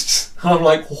posts. And I'm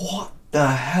like, what the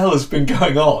hell has been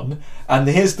going on? And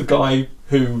here's the guy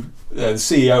who, the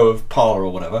CEO of Parler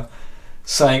or whatever,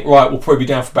 saying, right, we'll probably be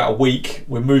down for about a week.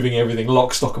 We're moving everything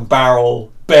lock, stock and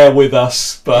barrel. Bear with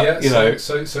us. But,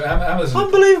 So Amazon...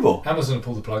 Unbelievable. Amazon have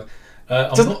pulled the plug.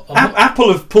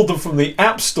 Apple have pulled them from the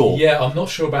App Store. Yeah, I'm not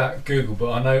sure about Google,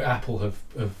 but I know Apple have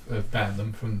banned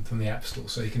them from the App Store.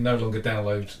 So you can no longer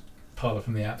download Parler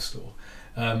from the App Store.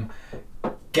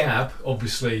 Gab,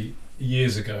 obviously,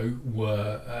 years ago,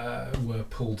 were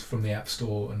pulled from the App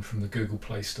Store and from the Google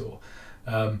Play Store.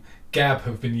 Gab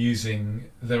have been using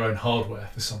their own hardware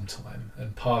for some time,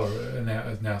 and Parler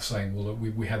are now saying, well,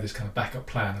 we have this kind of backup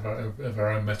plan of our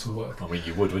own metalwork. I mean,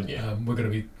 you would, wouldn't you? We're going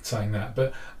to be saying that,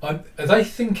 but are they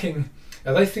thinking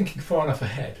far enough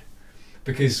ahead?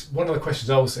 Because one of the questions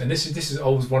I was, and this is I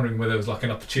was wondering whether there was like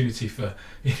an opportunity for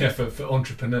for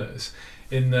entrepreneurs,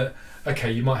 in that,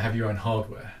 okay, you might have your own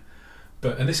hardware,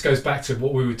 and this goes back to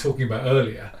what we were talking about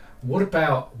earlier. What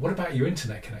about your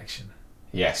internet connection?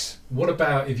 Yes. What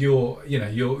about if you're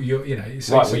right?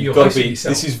 So you've got to be.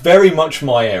 Yourself. This is very much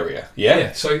my area. Yeah.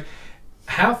 Yeah. So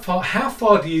how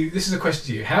far do you? This is a question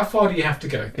to you. How far do you have to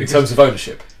go in terms of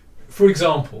ownership? For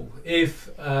example, if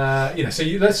let's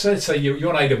say you're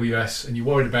on AWS and you're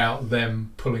worried about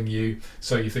them pulling you,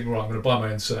 so you think, right, I'm going to buy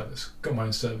my own servers. Got my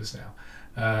own servers now.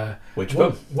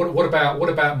 What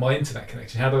about my internet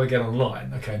connection? How do I get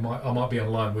online? Okay, I might be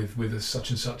online with a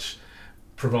such and such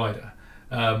provider.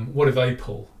 What do they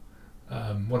pull?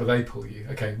 What do they pull you?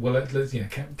 Okay, well, let's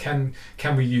can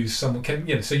we use someone?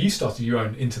 So you started your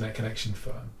own internet connection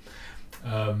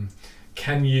firm.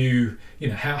 Can you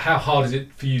how hard is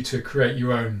it for you to create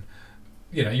your own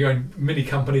mini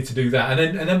company to do that?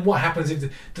 And then what happens if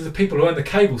the people who own the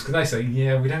cables, can they say,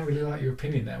 yeah, we don't really like your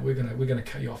opinion now, we're gonna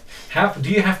cut you off? How do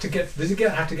you have to get? Does it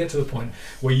have to get to the point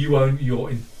where you own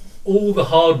all the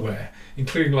hardware,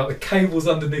 including like the cables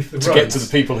underneath the roads, to get to the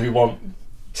people who want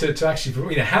to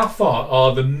actually, how far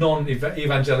are the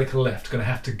non-evangelical left going to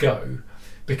have to go?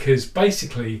 Because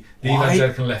basically the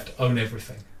evangelical left own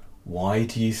everything. Why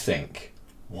do you think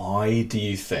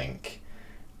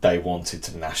they wanted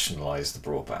to nationalise the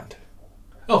broadband?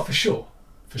 Oh, for sure.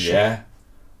 Yeah,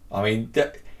 I mean,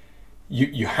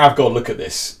 you have got to look at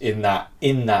this in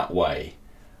that way.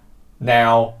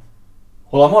 Now,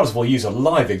 well, I might as well use a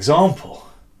live example.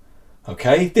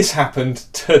 Okay, this happened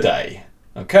today.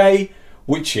 Okay,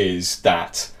 which is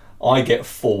that I get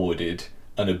forwarded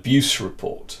an abuse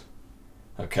report.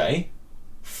 Okay,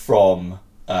 from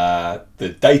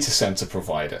the data center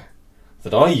provider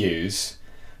that I use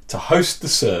to host the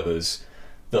servers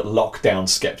that Lockdown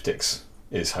Skeptics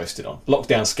is hosted on.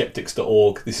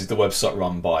 Lockdownskeptics.org. This is the website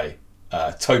run by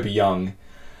Toby Young.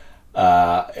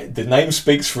 The name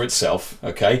speaks for itself.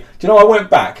 Okay. Do you know, I went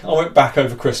back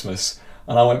over Christmas,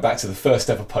 and I went back to the first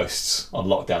ever posts on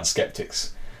Lockdown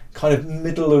Skeptics, kind of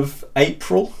middle of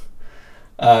April.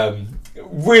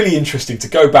 Really interesting to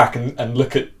go back and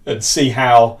look at and see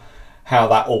how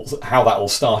that all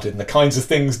started, and the kinds of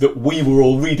things that we were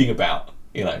all reading about,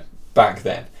 back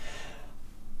then.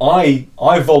 I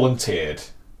volunteered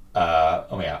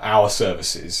our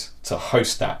services to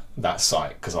host that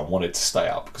site because I wanted to stay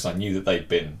up, because I knew that they'd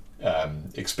been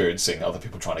experiencing other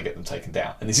people trying to get them taken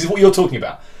down. And this is what you're talking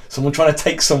about, someone trying to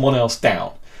take someone else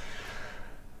down.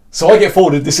 So I get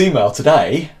forwarded this email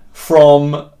today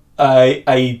from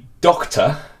a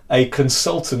doctor, a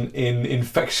consultant in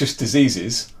infectious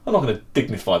diseases. I'm not going to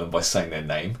dignify them by saying their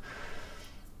name.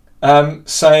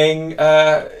 Saying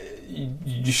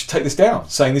you should take this down.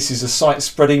 Saying this is a site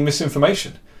spreading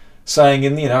misinformation. Saying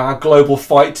in our global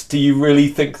fight, do you really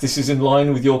think this is in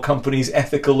line with your company's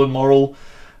ethical and moral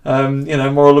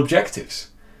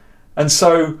objectives? And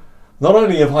so not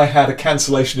only have I had a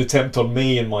cancellation attempt on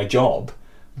me and my job,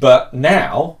 but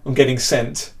now I'm getting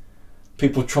sent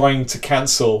people trying to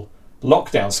cancel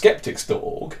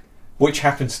lockdownskeptics.org, which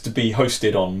happens to be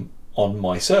hosted on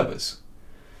my servers.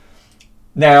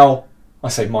 Now, I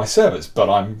say my servers, but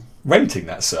I'm renting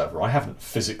that server. I haven't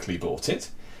physically bought it.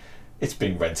 It's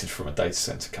being rented from a data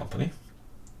center company.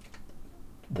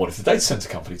 What if the data center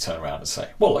company turn around and say,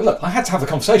 well, look, I had to have a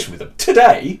conversation with them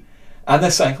today, and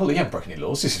they're saying, well, you haven't broken any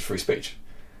laws, this is free speech.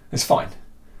 It's fine.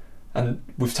 And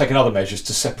we've taken other measures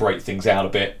to separate things out a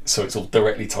bit so it's all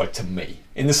directly tied to me.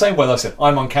 In the same way that I said,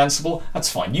 I'm uncancelable, that's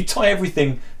fine. You tie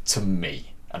everything to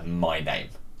me and my name.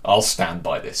 I'll stand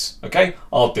by this, okay?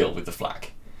 I'll deal with the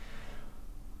flag.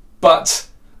 But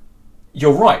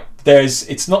you're right.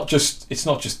 It's not just this. It's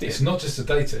not just the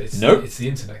data. It's the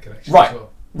internet connection right. as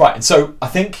well. Right. And so I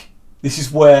think this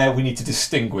is where we need to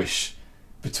distinguish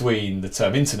between the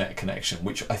term internet connection,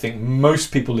 which I think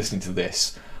most people listening to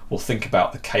this will think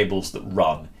about the cables that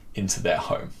run into their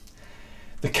home.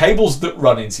 The cables that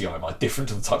run into your home are different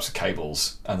to the types of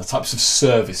cables and the types of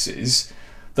services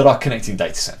that are connecting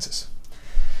data centers.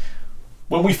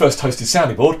 When we first hosted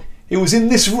Sounding Board, it was in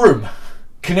this room,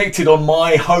 connected on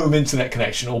my home internet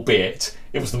connection, albeit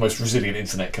it was the most resilient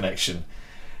internet connection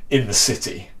in the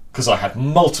city, because I had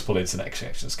multiple internet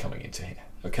connections coming into here,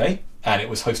 okay? And it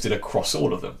was hosted across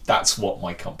all of them. That's what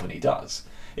my company does.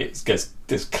 It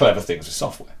does clever things with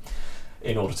software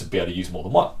in order to be able to use more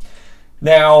than one.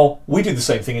 Now, we do the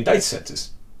same thing in data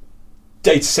centers.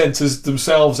 Data centers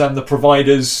themselves and the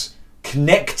providers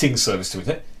connecting service to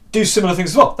internet do similar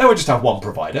things as well. They won't just have one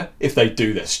provider. If they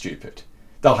do, they're stupid.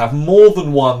 They'll have more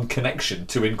than one connection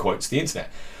to, in quotes, the internet.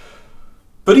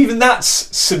 But even that's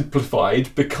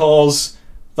simplified, because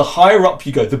the higher up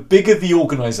you go, the bigger the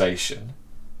organization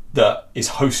that is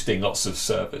hosting lots of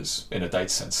servers in a data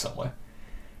center somewhere,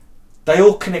 they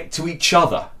all connect to each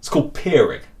other. It's called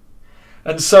peering.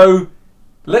 And so,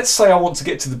 let's say I want to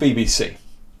get to the BBC.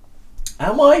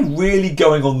 Am I really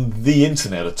going on the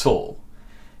internet at all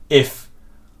if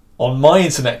on my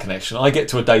internet connection I get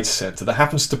to a data center that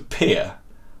happens to peer,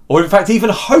 or in fact even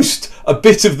host a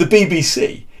bit of the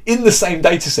BBC in the same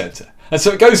data center? And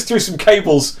so it goes through some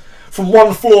cables from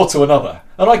one floor to another,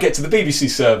 and I get to the BBC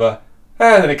server,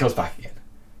 and then it comes back again.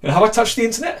 Have I touched the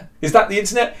internet? Is that the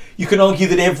internet? You can argue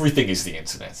that everything is the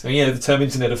internet. I mean, the term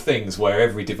Internet of Things, where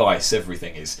every device,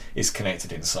 everything is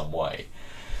connected in some way.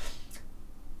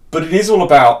 But it is all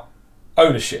about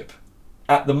ownership.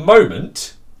 At the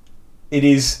moment, it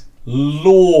is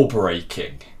law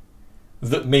breaking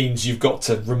that means you've got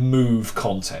to remove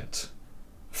content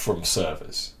from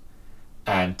servers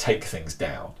and take things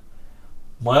down.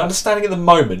 My understanding at the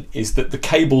moment is that the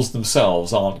cables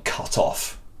themselves aren't cut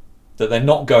off, that they're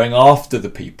not going after the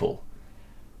people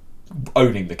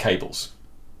owning the cables,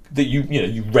 that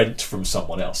you rent from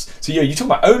someone else. So you talk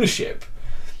about ownership.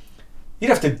 You'd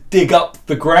have to dig up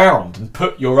the ground and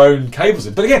put your own cables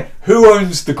in. But again, who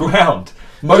owns the ground?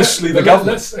 Mostly the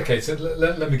government. So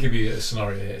let me give you a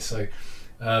scenario here. So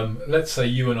let's say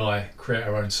you and I create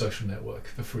our own social network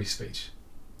for free speech.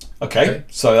 Okay.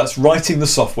 So that's writing the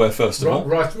software first of all.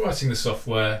 Writing the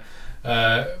software.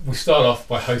 We start off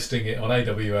by hosting it on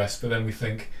AWS, but then we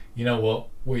think, you know what,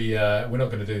 we're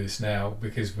not going to do this now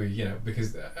because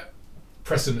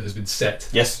precedent has been set.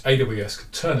 Yes. AWS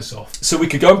could turn us off. So we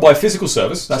could go and buy physical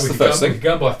servers. That's the first thing. We could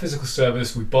go and buy a physical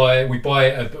service. We buy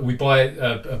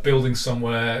a building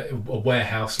somewhere, a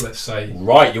warehouse, let's say.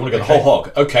 Right. You want to go the whole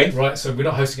hog. Okay. Right. So we're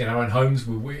not hosting in our own homes.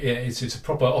 It's a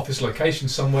proper office location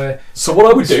somewhere. So what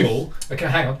I would do. Small. Okay,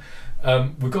 hang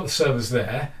on. We've got the servers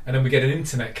there, and then we get an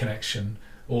internet connection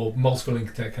or multiple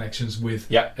internet connections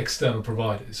with external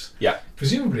providers. Yeah.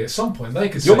 Presumably, at some point, they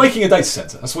could. You're making a data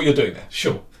center. That's what you're doing there.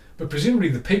 Sure. But presumably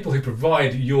the people who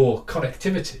provide your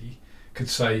connectivity could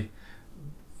say,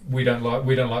 we don't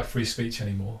like free speech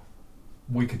anymore.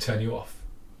 We could turn you off.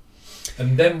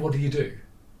 And then what do you do?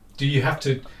 Do you have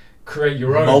to create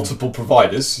your own multiple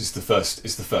providers is the first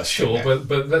Sure,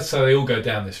 but let's say they all go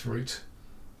down this route.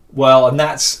 Well, and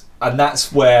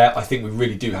that's where I think we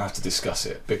really do have to discuss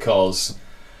it, because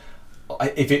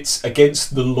if it's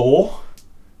against the law,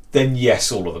 then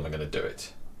yes, all of them are going to do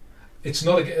it. It's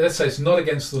not. Let's say it's not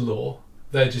against the law.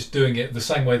 They're just doing it the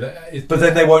same way that. But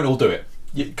then they won't all do it.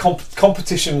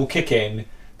 Competition will kick in.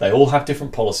 They all have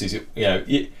different policies.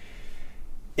 It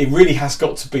really has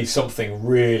got to be something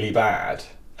really bad,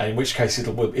 and in which case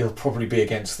it'll probably be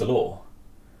against the law.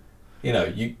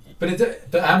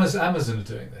 But Amazon are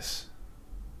doing this.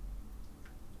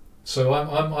 So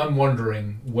I'm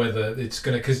wondering whether it's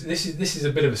going to, because this is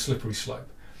a bit of a slippery slope.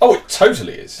 Oh, it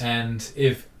totally is. And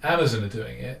if Amazon are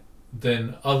doing it,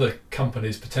 then other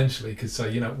companies potentially could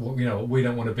say, we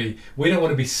don't want to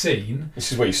be seen.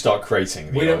 This is where you start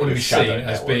creating. We don't want to be seen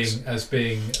as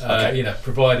being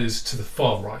providers to the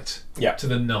far right, to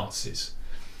the Nazis.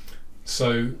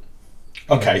 So.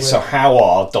 Okay, so how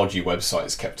are dodgy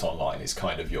websites kept online is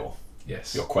kind of your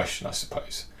question, I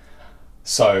suppose.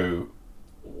 So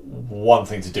one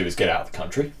thing to do is get out of the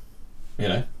country.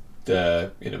 You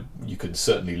can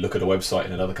certainly look at a website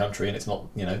in another country and it's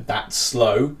not that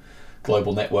slow.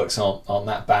 Global networks aren't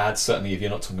that bad, certainly if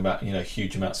you're not talking about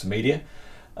huge amounts of media.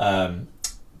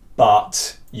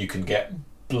 But you can get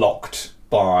blocked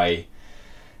by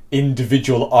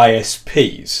individual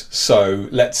ISPs. So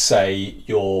let's say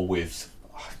you're with,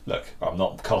 look, I'm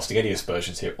not casting any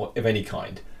aspersions here of any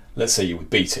kind. Let's say you're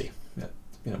with BT,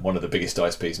 one of the biggest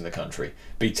ISPs in the country,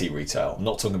 BT Retail. I'm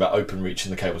not talking about Openreach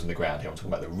and the cables in the ground here. I'm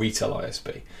talking about the retail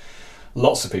ISP.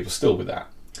 Lots of people still with that.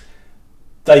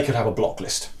 They could have a block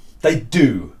list. They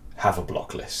do have a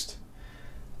block list.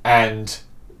 And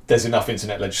there's enough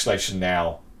internet legislation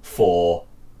now for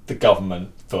the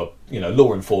government, for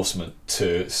law enforcement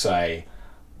to say,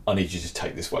 I need you to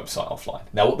take this website offline.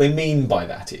 Now, what they mean by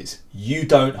that is, you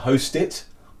don't host it.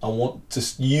 I want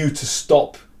you to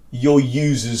stop your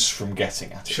users from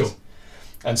getting at it. Sure.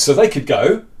 And so they could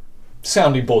go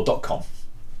soundingboard.com,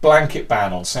 blanket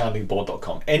ban on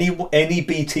soundingboard.com. Any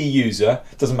BT user,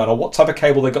 doesn't matter what type of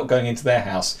cable they've got going into their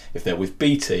house, if they're with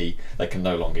BT, they can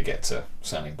no longer get to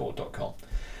soundingboard.com.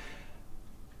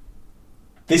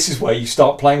 This is where you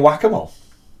start playing whack-a-mole.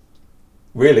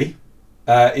 Really.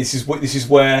 This is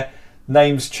where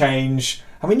names change.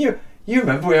 I mean, you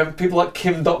remember we have people like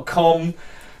Kim.com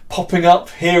popping up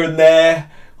here and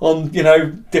there on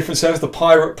different servers. The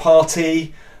Pirate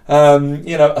Party,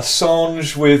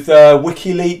 Assange with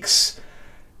WikiLeaks.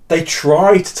 They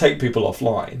try to take people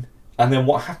offline, and then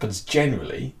what happens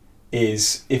generally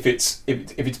is if it's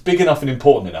big enough and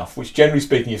important enough, which generally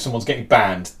speaking, if someone's getting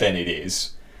banned, then it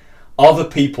is. Other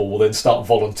people will then start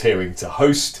volunteering to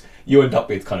host. You end up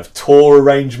with kind of Tor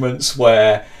arrangements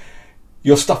where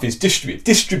your stuff is distributed.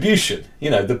 Distribution,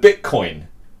 the Bitcoin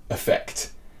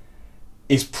effect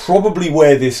is probably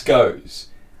where this goes.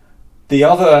 The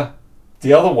other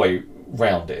way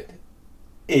round it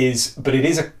is, but it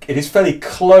is fairly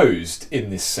closed in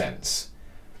this sense.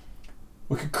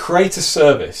 We could create a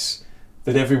service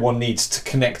that everyone needs to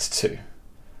connect to.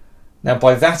 Now,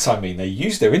 by that I mean they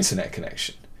use their internet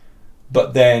connection,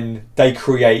 but then they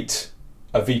create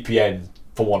a VPN,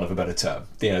 for want of a better term.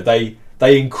 They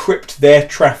encrypt their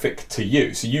traffic to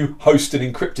you. So you host an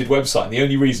encrypted website, and the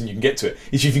only reason you can get to it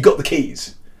is if you've got the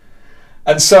keys.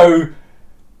 And so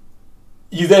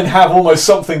you then have almost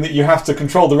something that you have to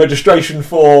control the registration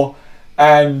for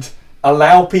and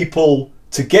allow people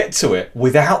to get to it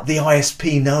without the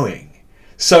ISP knowing.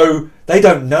 So they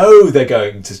don't know they're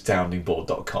going to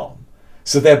soundingboard.com.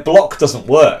 So their block doesn't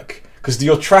work, because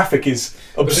your traffic is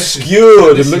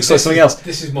obscured and looks like something else.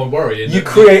 This is my worry. You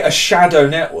create a shadow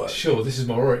network. Sure, this is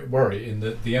my worry in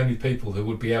that the only people who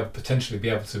would potentially be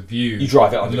able to view you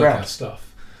drive it and underground. look at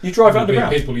stuff. You drive it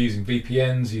underground. People using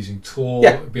VPNs, using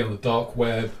Tor, be on the dark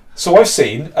web. So I've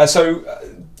seen,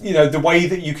 the way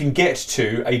that you can get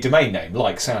to a domain name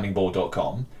like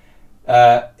soundingboard.com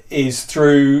is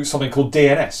through something called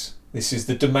DNS. This is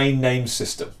the domain name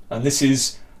system, and this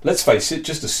is let's face it,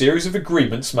 just a series of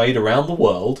agreements made around the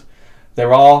world.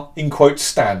 There are, in quotes,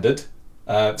 standards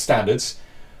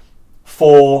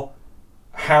for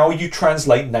how you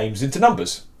translate names into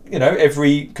numbers. You know,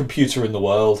 every computer in the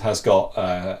world has got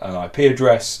an IP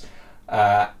address,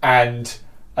 and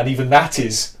even that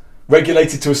is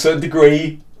regulated to a certain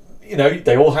degree. You know,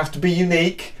 they all have to be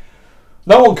unique.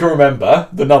 No one can remember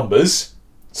the numbers,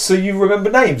 so you remember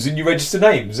names and you register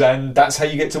names, and that's how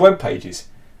you get to web pages.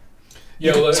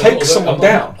 Yeah, you take someone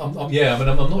down. I'm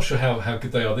not sure how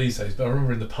good they are these days, but I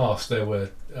remember in the past there were,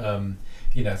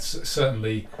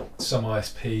 certainly some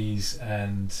ISPs,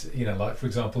 and like for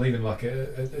example, even like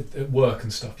at work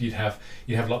and stuff, you'd have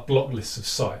like block lists of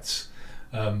sites.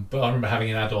 But I remember having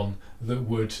an add-on that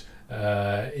would,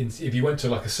 if you went to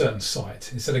like a certain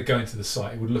site, instead of going to the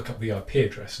site, it would look up the IP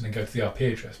address and then go to the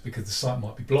IP address because the site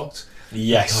might be blocked.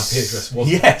 Yes. The IP address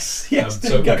wasn't. Yes.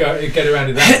 So get around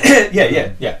it that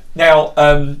way. Yeah. Now,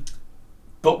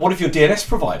 but what if you're a DNS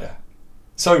provider?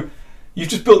 So you've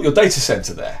just built your data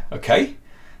center there, okay?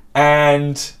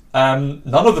 And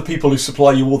none of the people who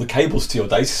supply you all the cables to your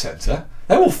data center,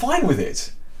 they're all fine with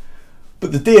it.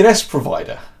 But the DNS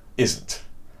provider isn't.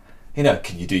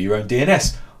 Can you do your own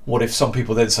DNS? What if some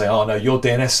people then say, oh no, your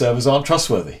DNS servers aren't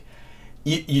trustworthy?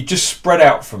 You just spread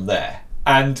out from there.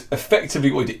 And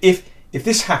effectively what you do, if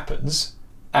this happens,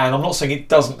 and I'm not saying it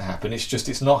doesn't happen,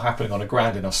 it's not happening on a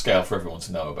grand enough scale for everyone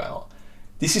to know about.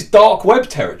 This is dark web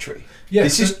territory. Yeah,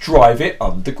 this is drive it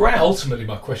underground. Ultimately,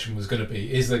 my question was going to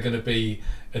be, is there going to be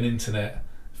an internet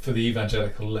for the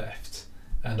evangelical left?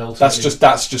 And ultimately,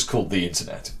 that's just called the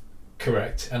internet.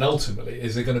 Correct. And ultimately,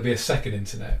 is there going to be a second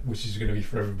internet, which is going to be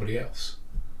for everybody else?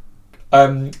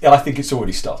 I think it's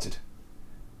already started,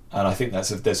 and I think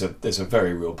there's a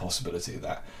very real possibility of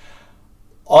that.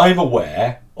 I'm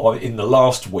aware in the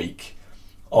last week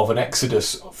of an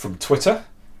exodus from Twitter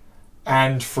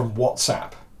and from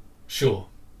WhatsApp. Sure.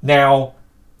 Now,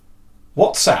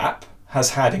 WhatsApp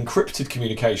has had encrypted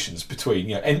communications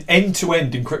between,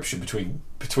 end-to-end encryption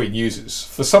between users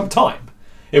for some time.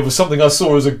 It was something I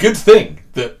saw as a good thing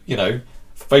that,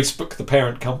 Facebook, the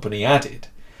parent company, added.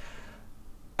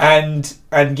 And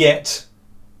yet,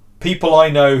 people I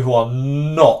know who are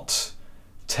not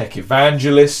tech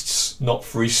evangelists, not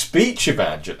free speech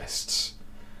evangelists,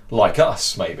 like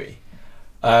us maybe,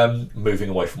 moving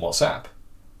away from WhatsApp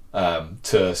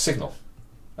to Signal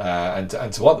and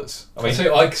to others. I mean,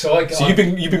 so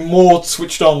you've been more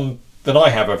switched on than I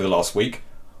have over the last week.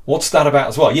 What's that about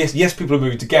as well? Yes, people are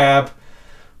moving to Gab.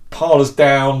 Parler's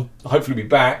down. Hopefully, be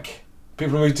back.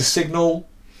 People are moving to Signal.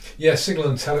 Yeah, Signal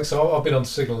and Telegram. So I've been on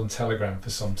Signal and Telegram for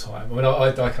some time. I mean,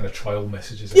 I kind of try all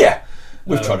messages. Yeah,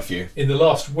 we've tried a few. In the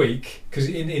last week, because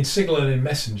in Signal and in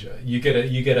Messenger, you get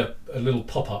a little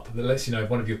pop-up that lets you know if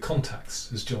one of your contacts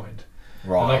has joined.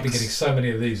 Right. And I've been getting so many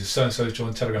of these. So-and-so has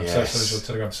joined Telegram, Yes. so-and-so has joined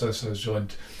Telegram, so-and-so has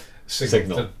joined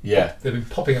Signal. Yeah. They've been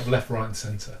popping up left, right and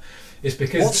centre. It's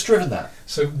because... What's driven that?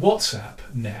 So WhatsApp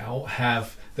now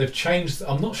they've changed...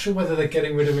 I'm not sure whether they're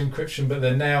getting rid of encryption, but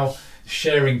they're now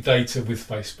sharing data with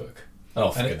Facebook.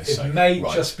 Oh, for goodness sake. It may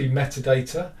just be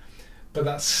metadata, but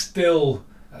that's still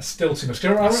too much. I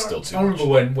remember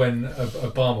when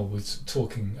Obama was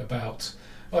talking about,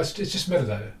 it's just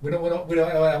metadata. We don't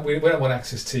want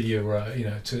access to your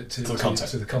to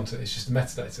the content. It's just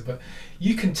metadata. But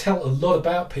you can tell a lot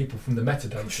about people from the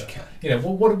metadata.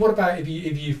 What about if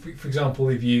you for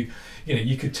example you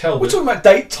could tell. We're talking about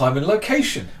date, time, and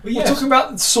location. Well, yes. We're talking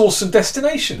about source and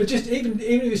destination. But just even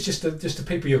if it's just the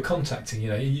people you're contacting,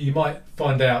 you might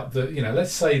find out that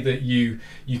let's say that you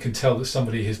can tell that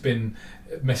somebody has been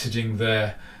messaging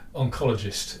their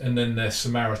oncologist and then their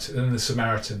Samaritan and then the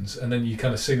Samaritans, and then you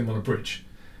kind of see them on a bridge.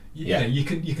 You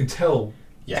can tell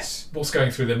what's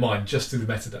going through their mind just through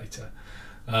the metadata.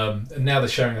 And now they're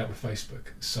sharing that with Facebook.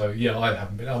 So I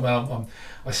haven't been.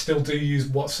 I still do use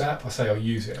WhatsApp. I say I'll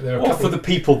use it. There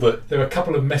are a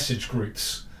couple of message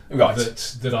groups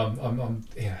that I'm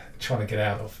trying to get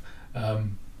out of,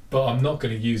 but I'm not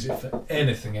going to use it for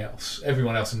anything else.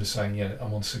 Everyone else, I'm just saying,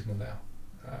 I'm on Signal now.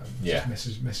 Just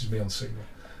message me on Signal.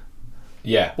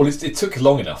 Yeah. Well, it took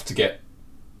long enough to get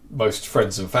most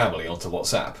friends and family onto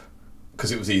WhatsApp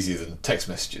because it was easier than text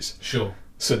messages. Sure.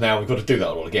 So now we've got to do that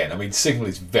all again. I mean, Signal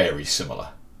is very similar,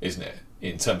 isn't it,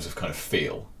 in terms of kind of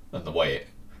feel and the way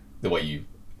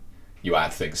you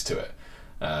add things to it.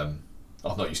 I've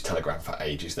not used Telegram for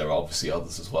ages. There are obviously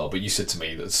others as well, but you said to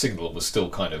me that Signal was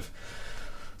still kind of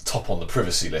top on the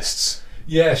privacy lists.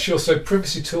 Yeah, sure. So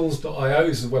privacytools.io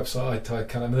is the website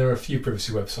there are a few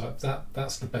privacy websites.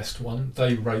 That's the best one.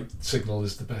 They rate Signal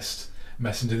as the best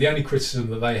Messenger. The only criticism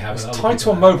that they have, It's and other tied to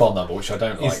people a have, mobile number, which I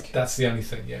don't like. That's the only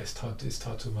thing. Yeah, it's tied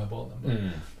to a mobile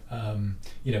number.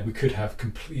 We could have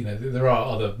there are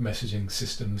other messaging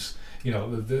systems.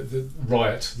 The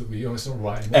Riot that we. Oh, it's not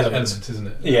Riot. Element, isn't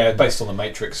it? Yeah, based on the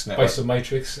Matrix network. Based on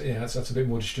Matrix, that's a bit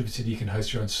more distributed. You can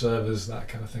host your own servers, that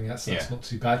kind of thing. That's not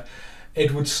too bad.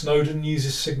 Edward Snowden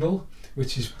uses Signal,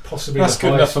 which is possibly the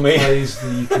highest praise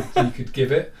that you could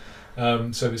give it.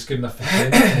 So it's good enough for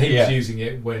him. He was using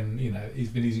it when he's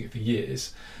been using it for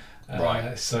years.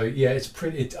 Right. So it's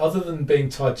pretty. Other than being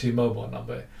tied to your mobile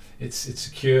number, it's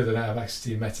secure. They don't have access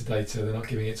to your metadata. They're not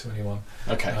giving it to anyone.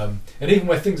 Okay. And even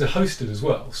where things are hosted as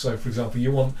well. So for example,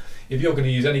 if you're going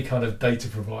to use any kind of data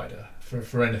provider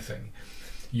for anything,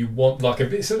 you want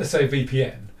let's say a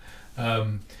VPN.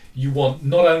 You want,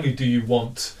 not only do you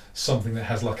want something that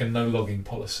has like a no logging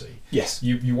policy. Yes.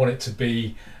 You want it to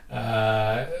be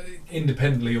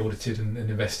independently audited and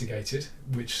investigated,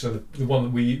 the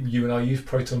one that you and I use,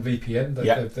 Proton VPN,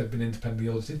 they've been independently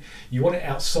audited. You want it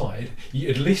outside. You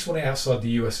at least want it outside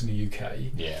the US and the UK.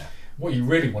 Yeah. What you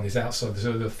really want is outside.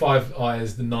 So the Five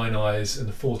Eyes, the Nine Eyes, and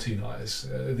the 14 Eyes.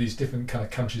 These different kind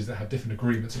of countries that have different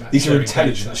agreements about. These are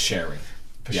intelligence sharing.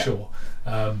 For sure.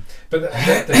 But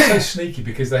they're so sneaky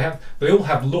because they all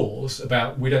have laws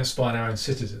about we don't spy on our own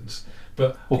citizens.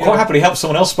 But quite happily help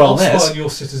someone else spy on theirs. I'll spy on your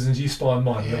citizens, you spy on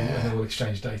mine, and then we'll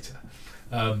exchange data.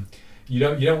 You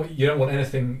don't want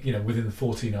anything within the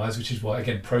 14 Eyes, which is why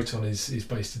again Proton is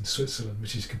based in Switzerland,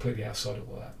 which is completely outside of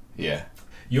all that. Yeah.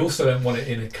 You also don't want it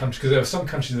in a country because there are some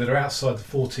countries that are outside the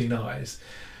 14 Eyes,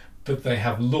 but they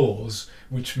have laws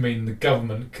which mean the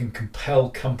government can compel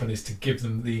companies to give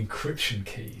them the encryption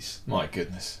keys. My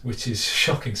goodness. Which is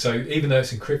shocking. So even though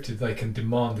it's encrypted, they can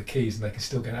demand the keys and they can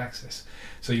still get access.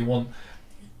 So you want,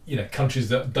 countries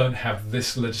that don't have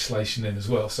this legislation in as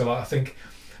well. So I think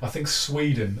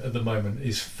Sweden at the moment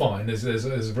is fine. There's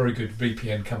a very good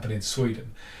VPN company in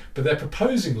Sweden, but they're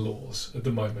proposing laws at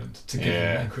the moment to give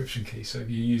them an encryption key. So if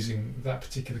you're using that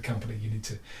particular company, you need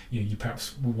to, you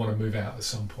perhaps will want to move out at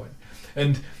some point.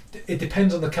 And it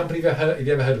depends on the company. Have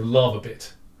you ever heard of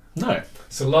LavaBit? No.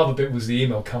 So LavaBit was the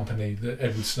email company that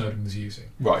Edward Snowden was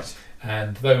using. Right.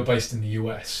 And they were based in the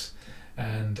US.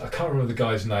 And I can't remember the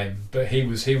guy's name, but he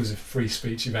was a free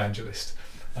speech evangelist.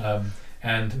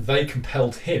 And they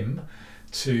compelled him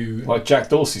to... Like Jack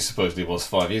Dorsey supposedly was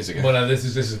 5 years ago. Well, no, this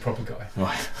is a proper guy.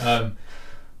 Right.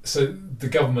 So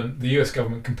the US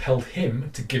government compelled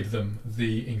him to give them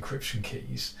the encryption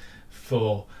keys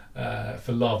for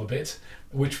LavaBit,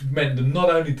 which meant that not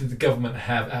only did the government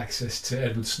have access to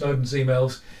Edward Snowden's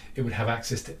emails, it would have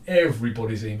access to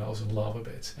everybody's emails on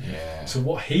LavaBit. Yeah. So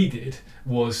what he did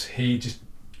was he just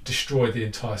destroyed the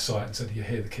entire site and said,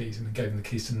 "Here are the keys," and gave them the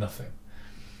keys to nothing,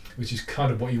 which is kind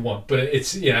of what you want. But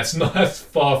it's not as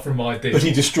far from ideal. But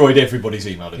he destroyed everybody's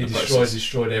email in the process. He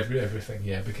destroyed everything,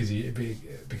 because he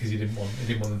didn't want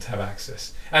them to have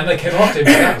access. And they came after him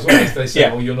for that as well. They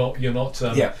said, "Well, you're not.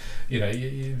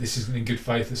 This isn't in good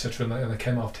faith, etc." And they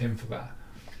came after him for that.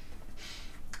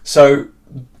 So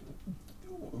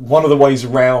one of the ways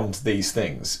around these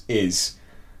things is,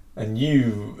 and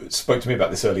you spoke to me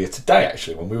about this earlier today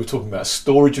actually when we were talking about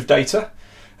storage of data,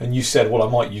 and you said, well,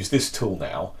 I might use this tool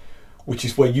now, which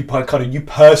is where you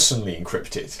personally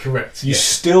encrypt it. Correct. You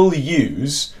still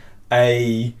use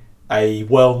a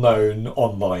well-known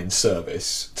online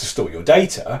service to store your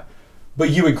data,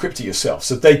 but you encrypt it yourself.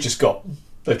 So they've just got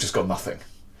nothing.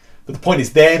 But the point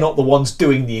is, they're not the ones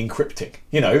doing the encrypting.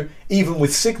 Even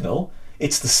with Signal,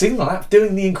 it's the Signal app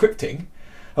doing the encrypting.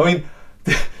 I mean,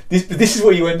 this is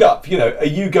where you end up. Are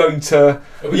you going to?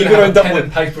 Are you going to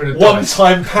end up with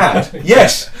one-time pad?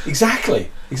 Yes, exactly.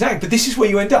 But this is where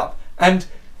you end up. And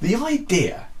the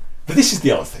idea. But this is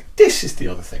the other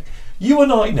thing. You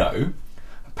and I know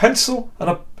a pencil and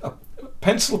a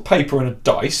pencil, a paper, and a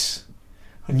dice,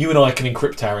 and you and I can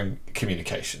encrypt our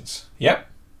communications. Yep.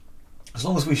 As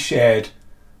long as we shared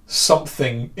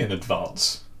something in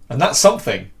advance. And that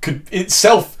something could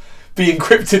itself be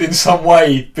encrypted in some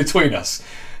way between us.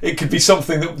 It could be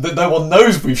something that no one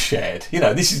knows we've shared.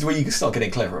 This is where you can start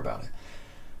getting clever about it.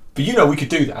 But we could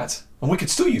do that, and we could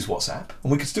still use WhatsApp,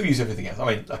 and we could still use everything else. I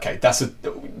mean, okay, that's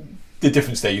the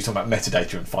difference there. You're talking about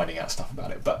metadata and finding out stuff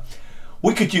about it. But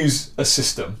we could use a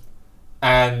system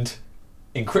and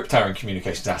encrypt our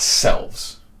communications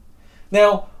ourselves.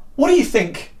 Now, what do you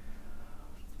think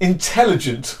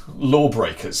intelligent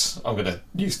lawbreakers, I'm going to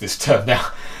use this term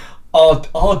now,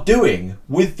 are doing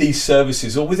with these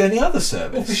services or with any other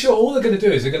service? Well, for sure, all they're going to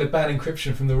do is they're going to ban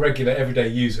encryption from the regular everyday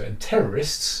user, and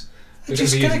terrorists are going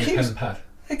to be using a pen and pad.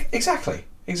 Exactly.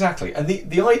 And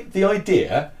the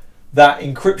idea that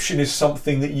encryption is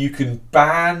something that you can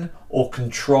ban or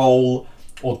control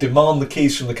or demand the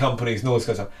keys from the companies and all this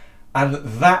kind of stuff. And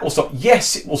that will stop.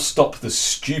 Yes, it will stop the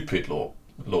stupid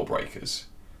lawbreakers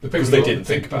because they didn't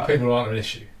think about it. People aren't an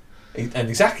issue. And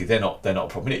exactly, they're not a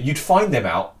problem. You'd find them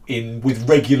out with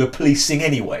regular policing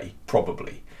anyway,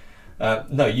 probably.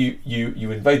 No, you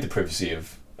invade the privacy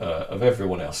of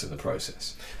everyone else in the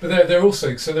process. But there are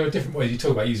also, so there are different ways. You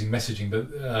talk about using messaging,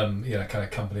 but kind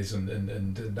of companies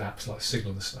and apps like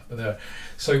Signal and stuff.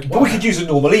 But we could use a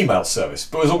normal email service,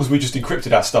 but as long as we just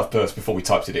encrypted our stuff first before we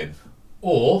typed it in.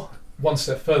 Or one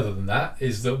step further than that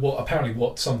is that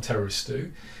what some terrorists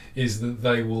do is that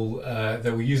they will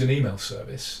use an email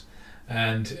service,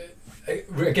 and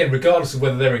again, regardless of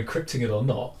whether they're encrypting it or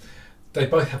not, they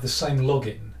both have the same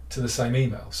login to the same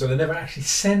email, so they never actually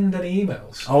send any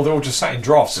emails. Oh, they're all just sat in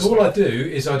drafts. So all I do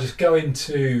is I just go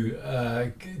into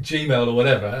Gmail or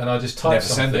whatever, and I just type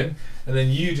something, and then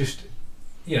you just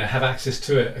have access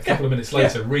to it a couple of minutes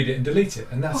later, read it and delete it,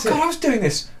 and that's it. God, I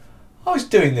was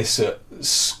doing this at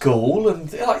school,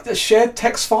 and like a shared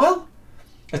text file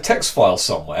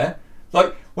somewhere.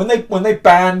 Like when they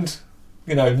banned,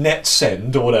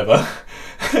 NetSend or whatever.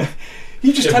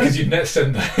 You just because you'd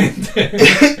NetSend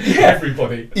that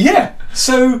everybody. Yeah.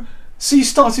 So you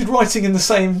started writing in the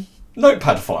same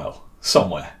notepad file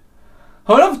somewhere.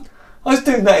 I was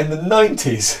doing that in the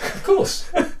 90s. Of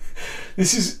course.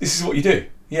 This is what you do.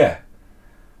 Yeah.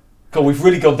 God, we've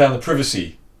really gone down the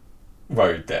privacy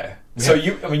road there. Yeah. So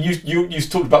you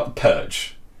talked about the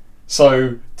purge.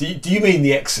 So do you mean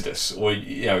the Exodus, or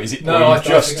is it? No, I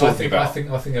think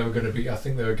they were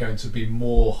going to be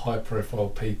more high-profile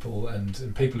people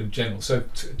and people in general. So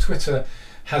Twitter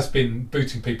has been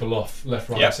booting people off left,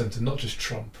 right, and centre. Not just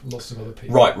Trump, lots of other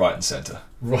people. Right, and centre.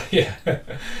 Right, yeah,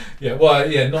 yeah. Well,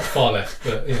 yeah, not far left,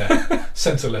 but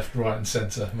centre, left, right, and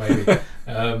centre maybe.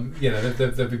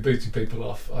 They've been booting people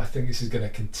off. I think this is going to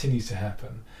continue to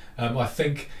happen. I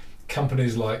think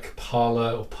companies like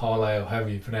Parler or Parlay or however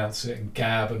you pronounce it, and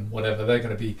Gab and whatever,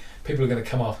 people are going to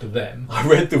come after them. I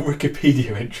read the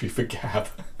Wikipedia entry for Gab.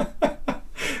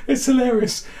 It's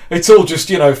hilarious. It's all just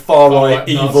far right,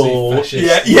 evil.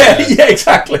 Fascist, yeah,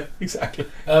 exactly.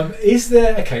 Is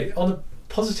there on a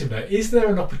positive note? Is there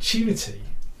an opportunity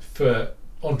for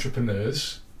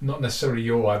entrepreneurs, not necessarily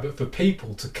your eye, but for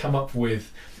people to come up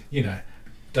with,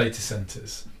 data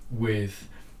centers, with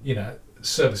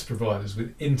service providers,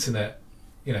 with internet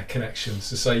connections,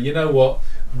 to say,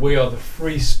 we are the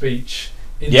free speech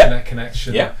internet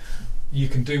connection. Yeah. You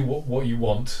can do what you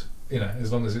want,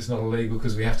 as long as it's not illegal,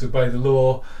 because we have to obey the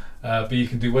law, but you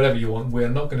can do whatever you want. We're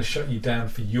not going to shut you down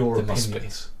for your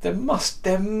opinions. There must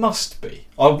be.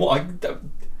 I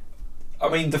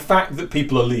mean, the fact that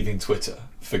people are leaving Twitter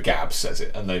for Gab says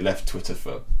it, and they left Twitter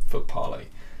for Parley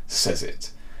says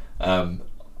it.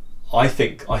 I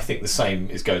think the same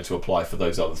is going to apply for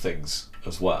those other things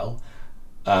as well.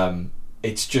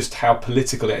 It's just how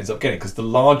political it ends up getting, because the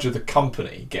larger the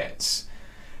company gets,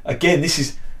 again, this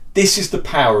is the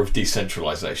power of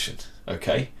decentralization.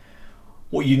 Okay,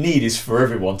 what you need is for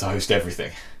everyone to host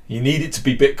everything. You need it to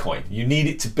be Bitcoin. You need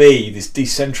it to be this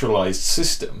decentralized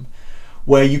system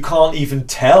where you can't even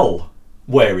tell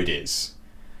where it is,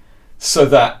 so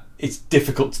that it's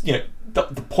difficult.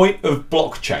 The point of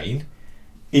blockchain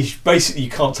is basically you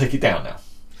can't take it down now.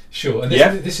 Sure, and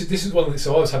this is one of the,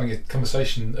 so I was having a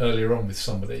conversation earlier on with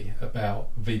somebody about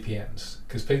VPNs,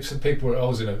 because I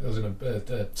was in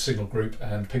a Signal group,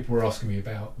 and people were asking me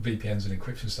about VPNs and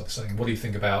encryption stuff, saying, what do you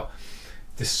think about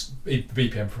this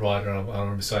VPN provider? And I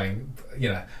remember saying,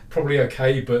 probably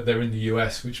okay, but they're in the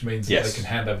US, which means that they can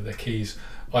hand over their keys.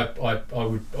 I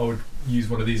would use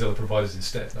one of these other providers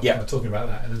instead. I'm talking about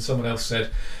that. And then someone else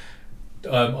said,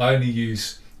 I only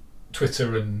use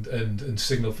Twitter and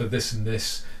Signal for this and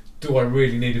this. Do I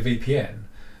really need a VPN?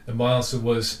 And my answer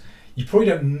was, you probably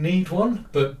don't need one,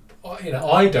 but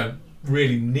I don't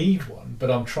really need one,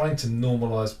 but I'm trying to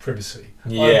normalise privacy.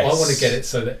 Yes. I want to get it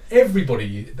so that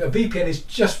everybody, a VPN is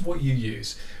just what you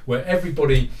use, where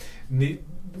everybody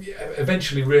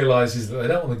eventually realises that they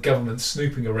don't want the government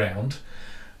snooping around,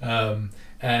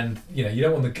 and you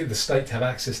don't want the state to have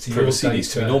access to privacy your data.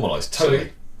 Needs to be normalised, totally.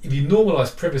 So if you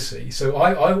normalise privacy, so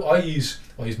I use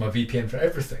my VPN for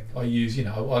everything. I use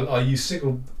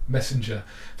Signal Messenger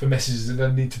for messages that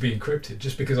don't need to be encrypted,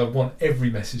 just because I want every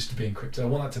message to be encrypted. I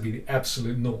want that to be the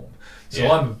absolute norm. So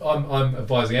I'm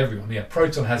advising everyone.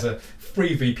 Proton has a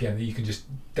free VPN that you can just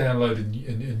download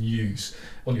and use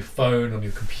on your phone, on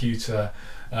your computer.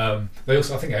 I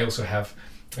think they also have.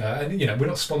 And we're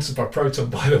not sponsored by Proton,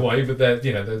 by the way, but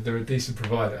they're a decent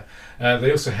provider.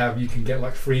 They also have, you can get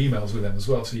like free emails with them as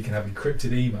well, so you can have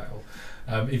encrypted email.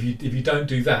 Mm. If you don't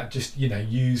do that, just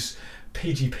use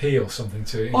PGP or something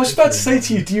to. I was about to say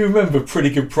to you, do you remember Pretty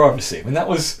Good Privacy? I mean,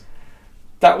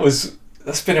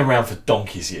 that's been around for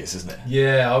donkey's years, isn't it?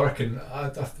 Yeah, I reckon.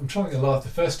 I'm trying to think the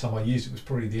first time I used it was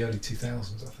probably the early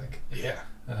 2000s, I think. Yeah.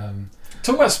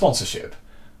 Talking about sponsorship,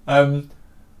 and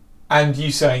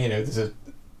you saying there's an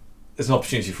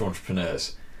opportunity for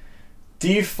entrepreneurs.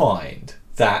 Do you find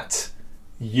that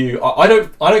I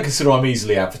don't consider I'm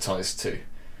easily advertised to,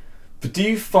 but do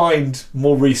you find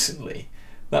more recently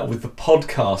that with the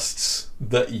podcasts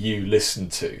that you listen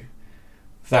to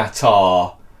that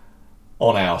are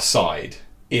on our side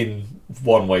in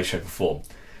one way, shape or form,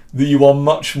 that you are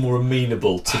much more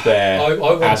amenable to their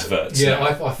adverts?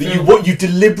 I feel that you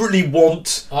deliberately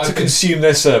want to consume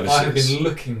their services. I have been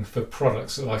looking for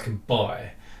products that I can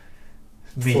buy.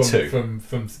 Me too.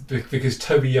 Because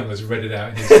Toby Young has read it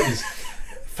out in his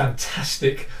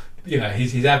fantastic,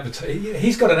 his advert.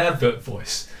 He's got an advert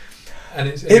voice. And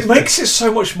it makes it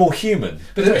so much more human.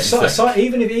 But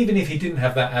even if he didn't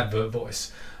have that advert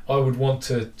voice, I would want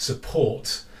to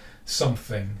support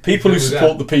something. People who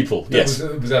support the people. Yes.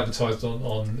 It was advertised on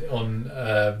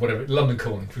whatever, London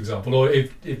Calling, for example. Or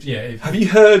if have you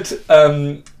heard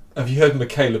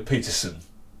Michaela Peterson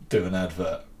do an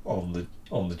advert on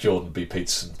the Jordan B.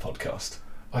 Peterson podcast?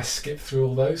 I skipped through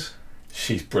all those.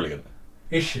 She's brilliant.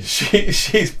 Is she?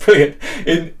 She's brilliant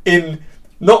in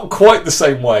not quite the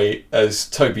same way as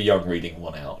Toby Young reading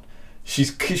one out.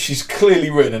 She's clearly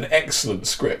written an excellent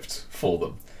script for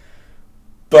them,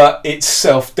 but it's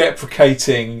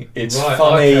self-deprecating. It's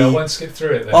funny. Okay, I won't skip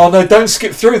through it then. Oh no, don't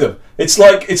skip through them. It's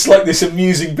like this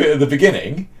amusing bit at the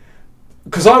beginning,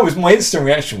 because my instant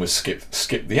reaction was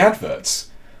skip the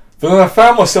adverts, but then I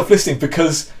found myself listening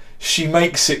because she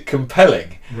makes it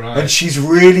compelling, right? And she's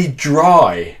really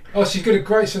dry. Oh, she's got a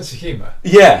great sense of humour.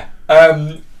 Yeah.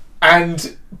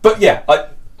 But yeah,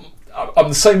 I'm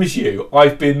the same as you.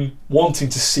 I've been wanting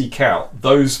to seek out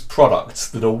those products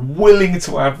that are willing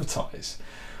to advertise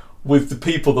with the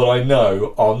people that I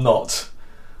know are not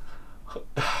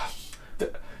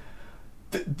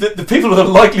the people that are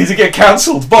likely to get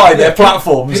cancelled by their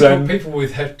platforms. People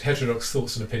with heterodox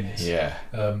thoughts and opinions. Yeah.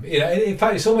 In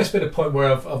fact, it's almost been a point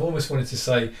where I've almost wanted to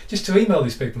say, just to email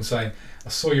these people and saying, I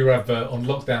saw your advert on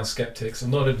Lockdown Skeptics. I'm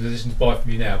not in a position to buy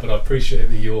from you now, but I appreciate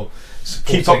that you're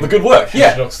supporting. Keep up the good work.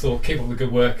 Heterodox thought. Keep up the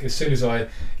good work. As soon as if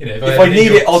I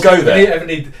need it, I'll go there. If I ever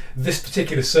need this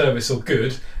particular service or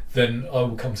good, then I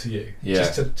will come to you.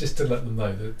 Yeah. Just to let them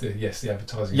know that the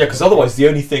advertising. Yeah, because otherwise the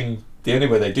only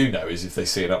way they do know is if they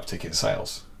see an uptick in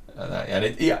sales,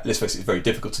 let's face it, it's very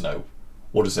difficult to know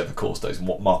what has ever caused those and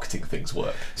what marketing things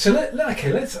work. So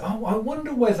let's. I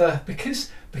wonder whether because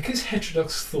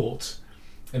heterodox thought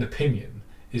and opinion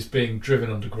is being driven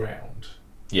underground.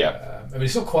 Yeah.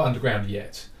 It's not quite underground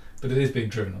yet, but it is being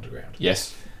driven underground.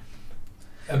 Yes.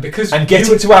 And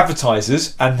getting to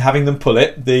advertisers and having them pull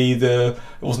it. It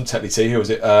wasn't Tetley Tea. Who was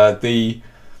it?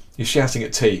 You're shouting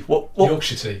at tea. What?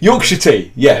 Yorkshire Tea. Yorkshire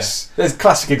Tea. Yes. Yeah. There's a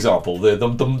classic example.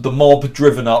 The mob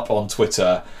driven up on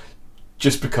Twitter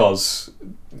just because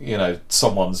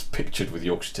someone's pictured with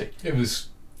Yorkshire Tea. It was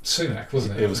Sunak,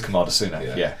 wasn't it? It was Commander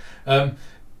Sunak. Yeah.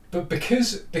 But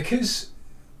because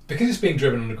it's being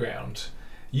driven underground,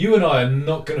 you and I are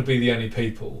not going to be the only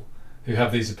people who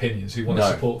have these opinions, who want to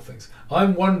support things.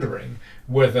 I'm wondering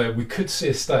whether we could see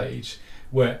a stage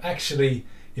where actually,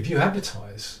 if you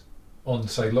advertise on,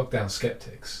 say, Lockdown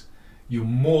Skeptics, you're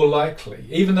more likely,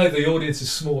 even though the audience is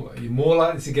smaller, you're more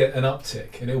likely to get an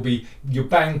uptick, and it'll be your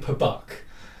bang per buck.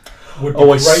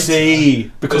 I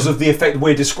see. Because of the effect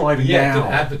we're describing now.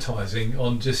 Than advertising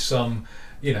on just some,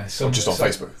 just on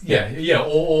Facebook.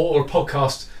 Or a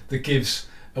podcast that gives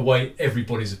away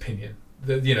everybody's opinion.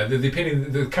 The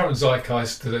opinion, the current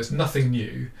zeitgeist, that it's nothing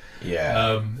new.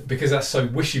 Yeah. Because that's so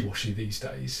wishy-washy these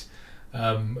days.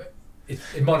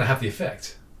 It might not have the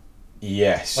effect.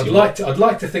 Yes. I'd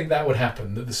like to think that would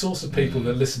happen. That the sorts of people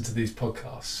that listen to these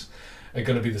podcasts are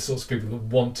going to be the sorts of people that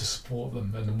want to support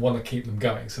them and want to keep them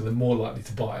going, so they're more likely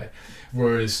to buy.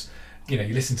 Whereas, you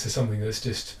listen to something that's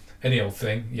just any old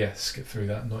thing. Yeah, skip through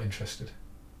that. Not interested.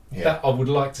 Yeah. That I would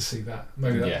like to see that.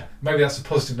 Maybe that's a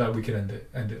positive note we can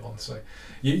end it on. So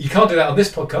you can't do that on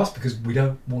this podcast because we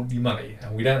don't want your money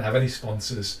and we don't have any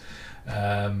sponsors. We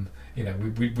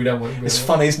don't want. It's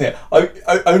funny, isn't it?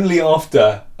 Only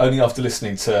after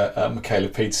listening to Michaela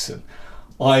Peterson,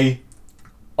 I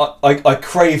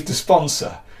craved a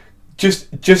sponsor,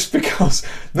 just because,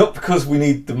 not because we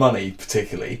need the money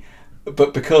particularly,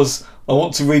 but because I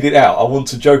want to read it out. I want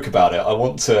to joke about it. I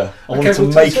want to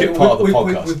make it part of the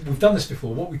podcast. We've done this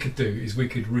before. What we could do is we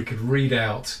could read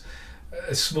out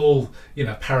a small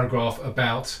paragraph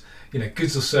about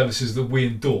goods or services that we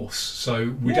endorse.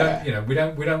 So we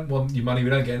don't want your money. We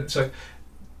don't get it. So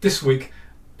this week,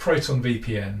 Proton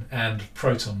VPN and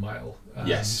Proton Mail.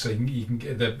 Yes. So you can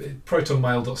get the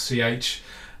protonmail.ch.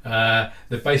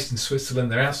 They're based in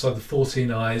Switzerland. They're outside the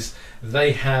 14 Eyes.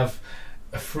 They have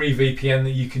a free VPN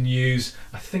that you can use.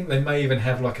 I think they may even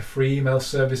have like a free email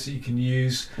service that you can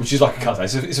use, which is like a cut.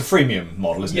 It's a freemium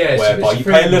model, isn't Yeah, it? so Whereby it's a you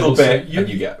pay a freemium little model, bit so and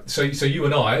you get So you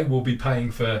and I will be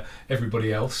paying for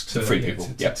everybody else to free people,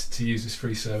 to use this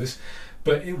free service.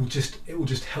 But it will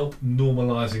just help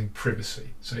normalising privacy.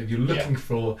 So if you're looking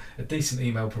for a decent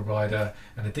email provider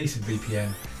and a decent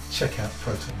VPN, check out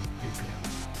Proton VPN.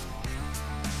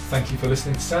 Thank you for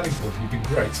listening to Sounding Board. You've been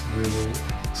great. We will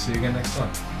see you again next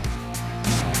time.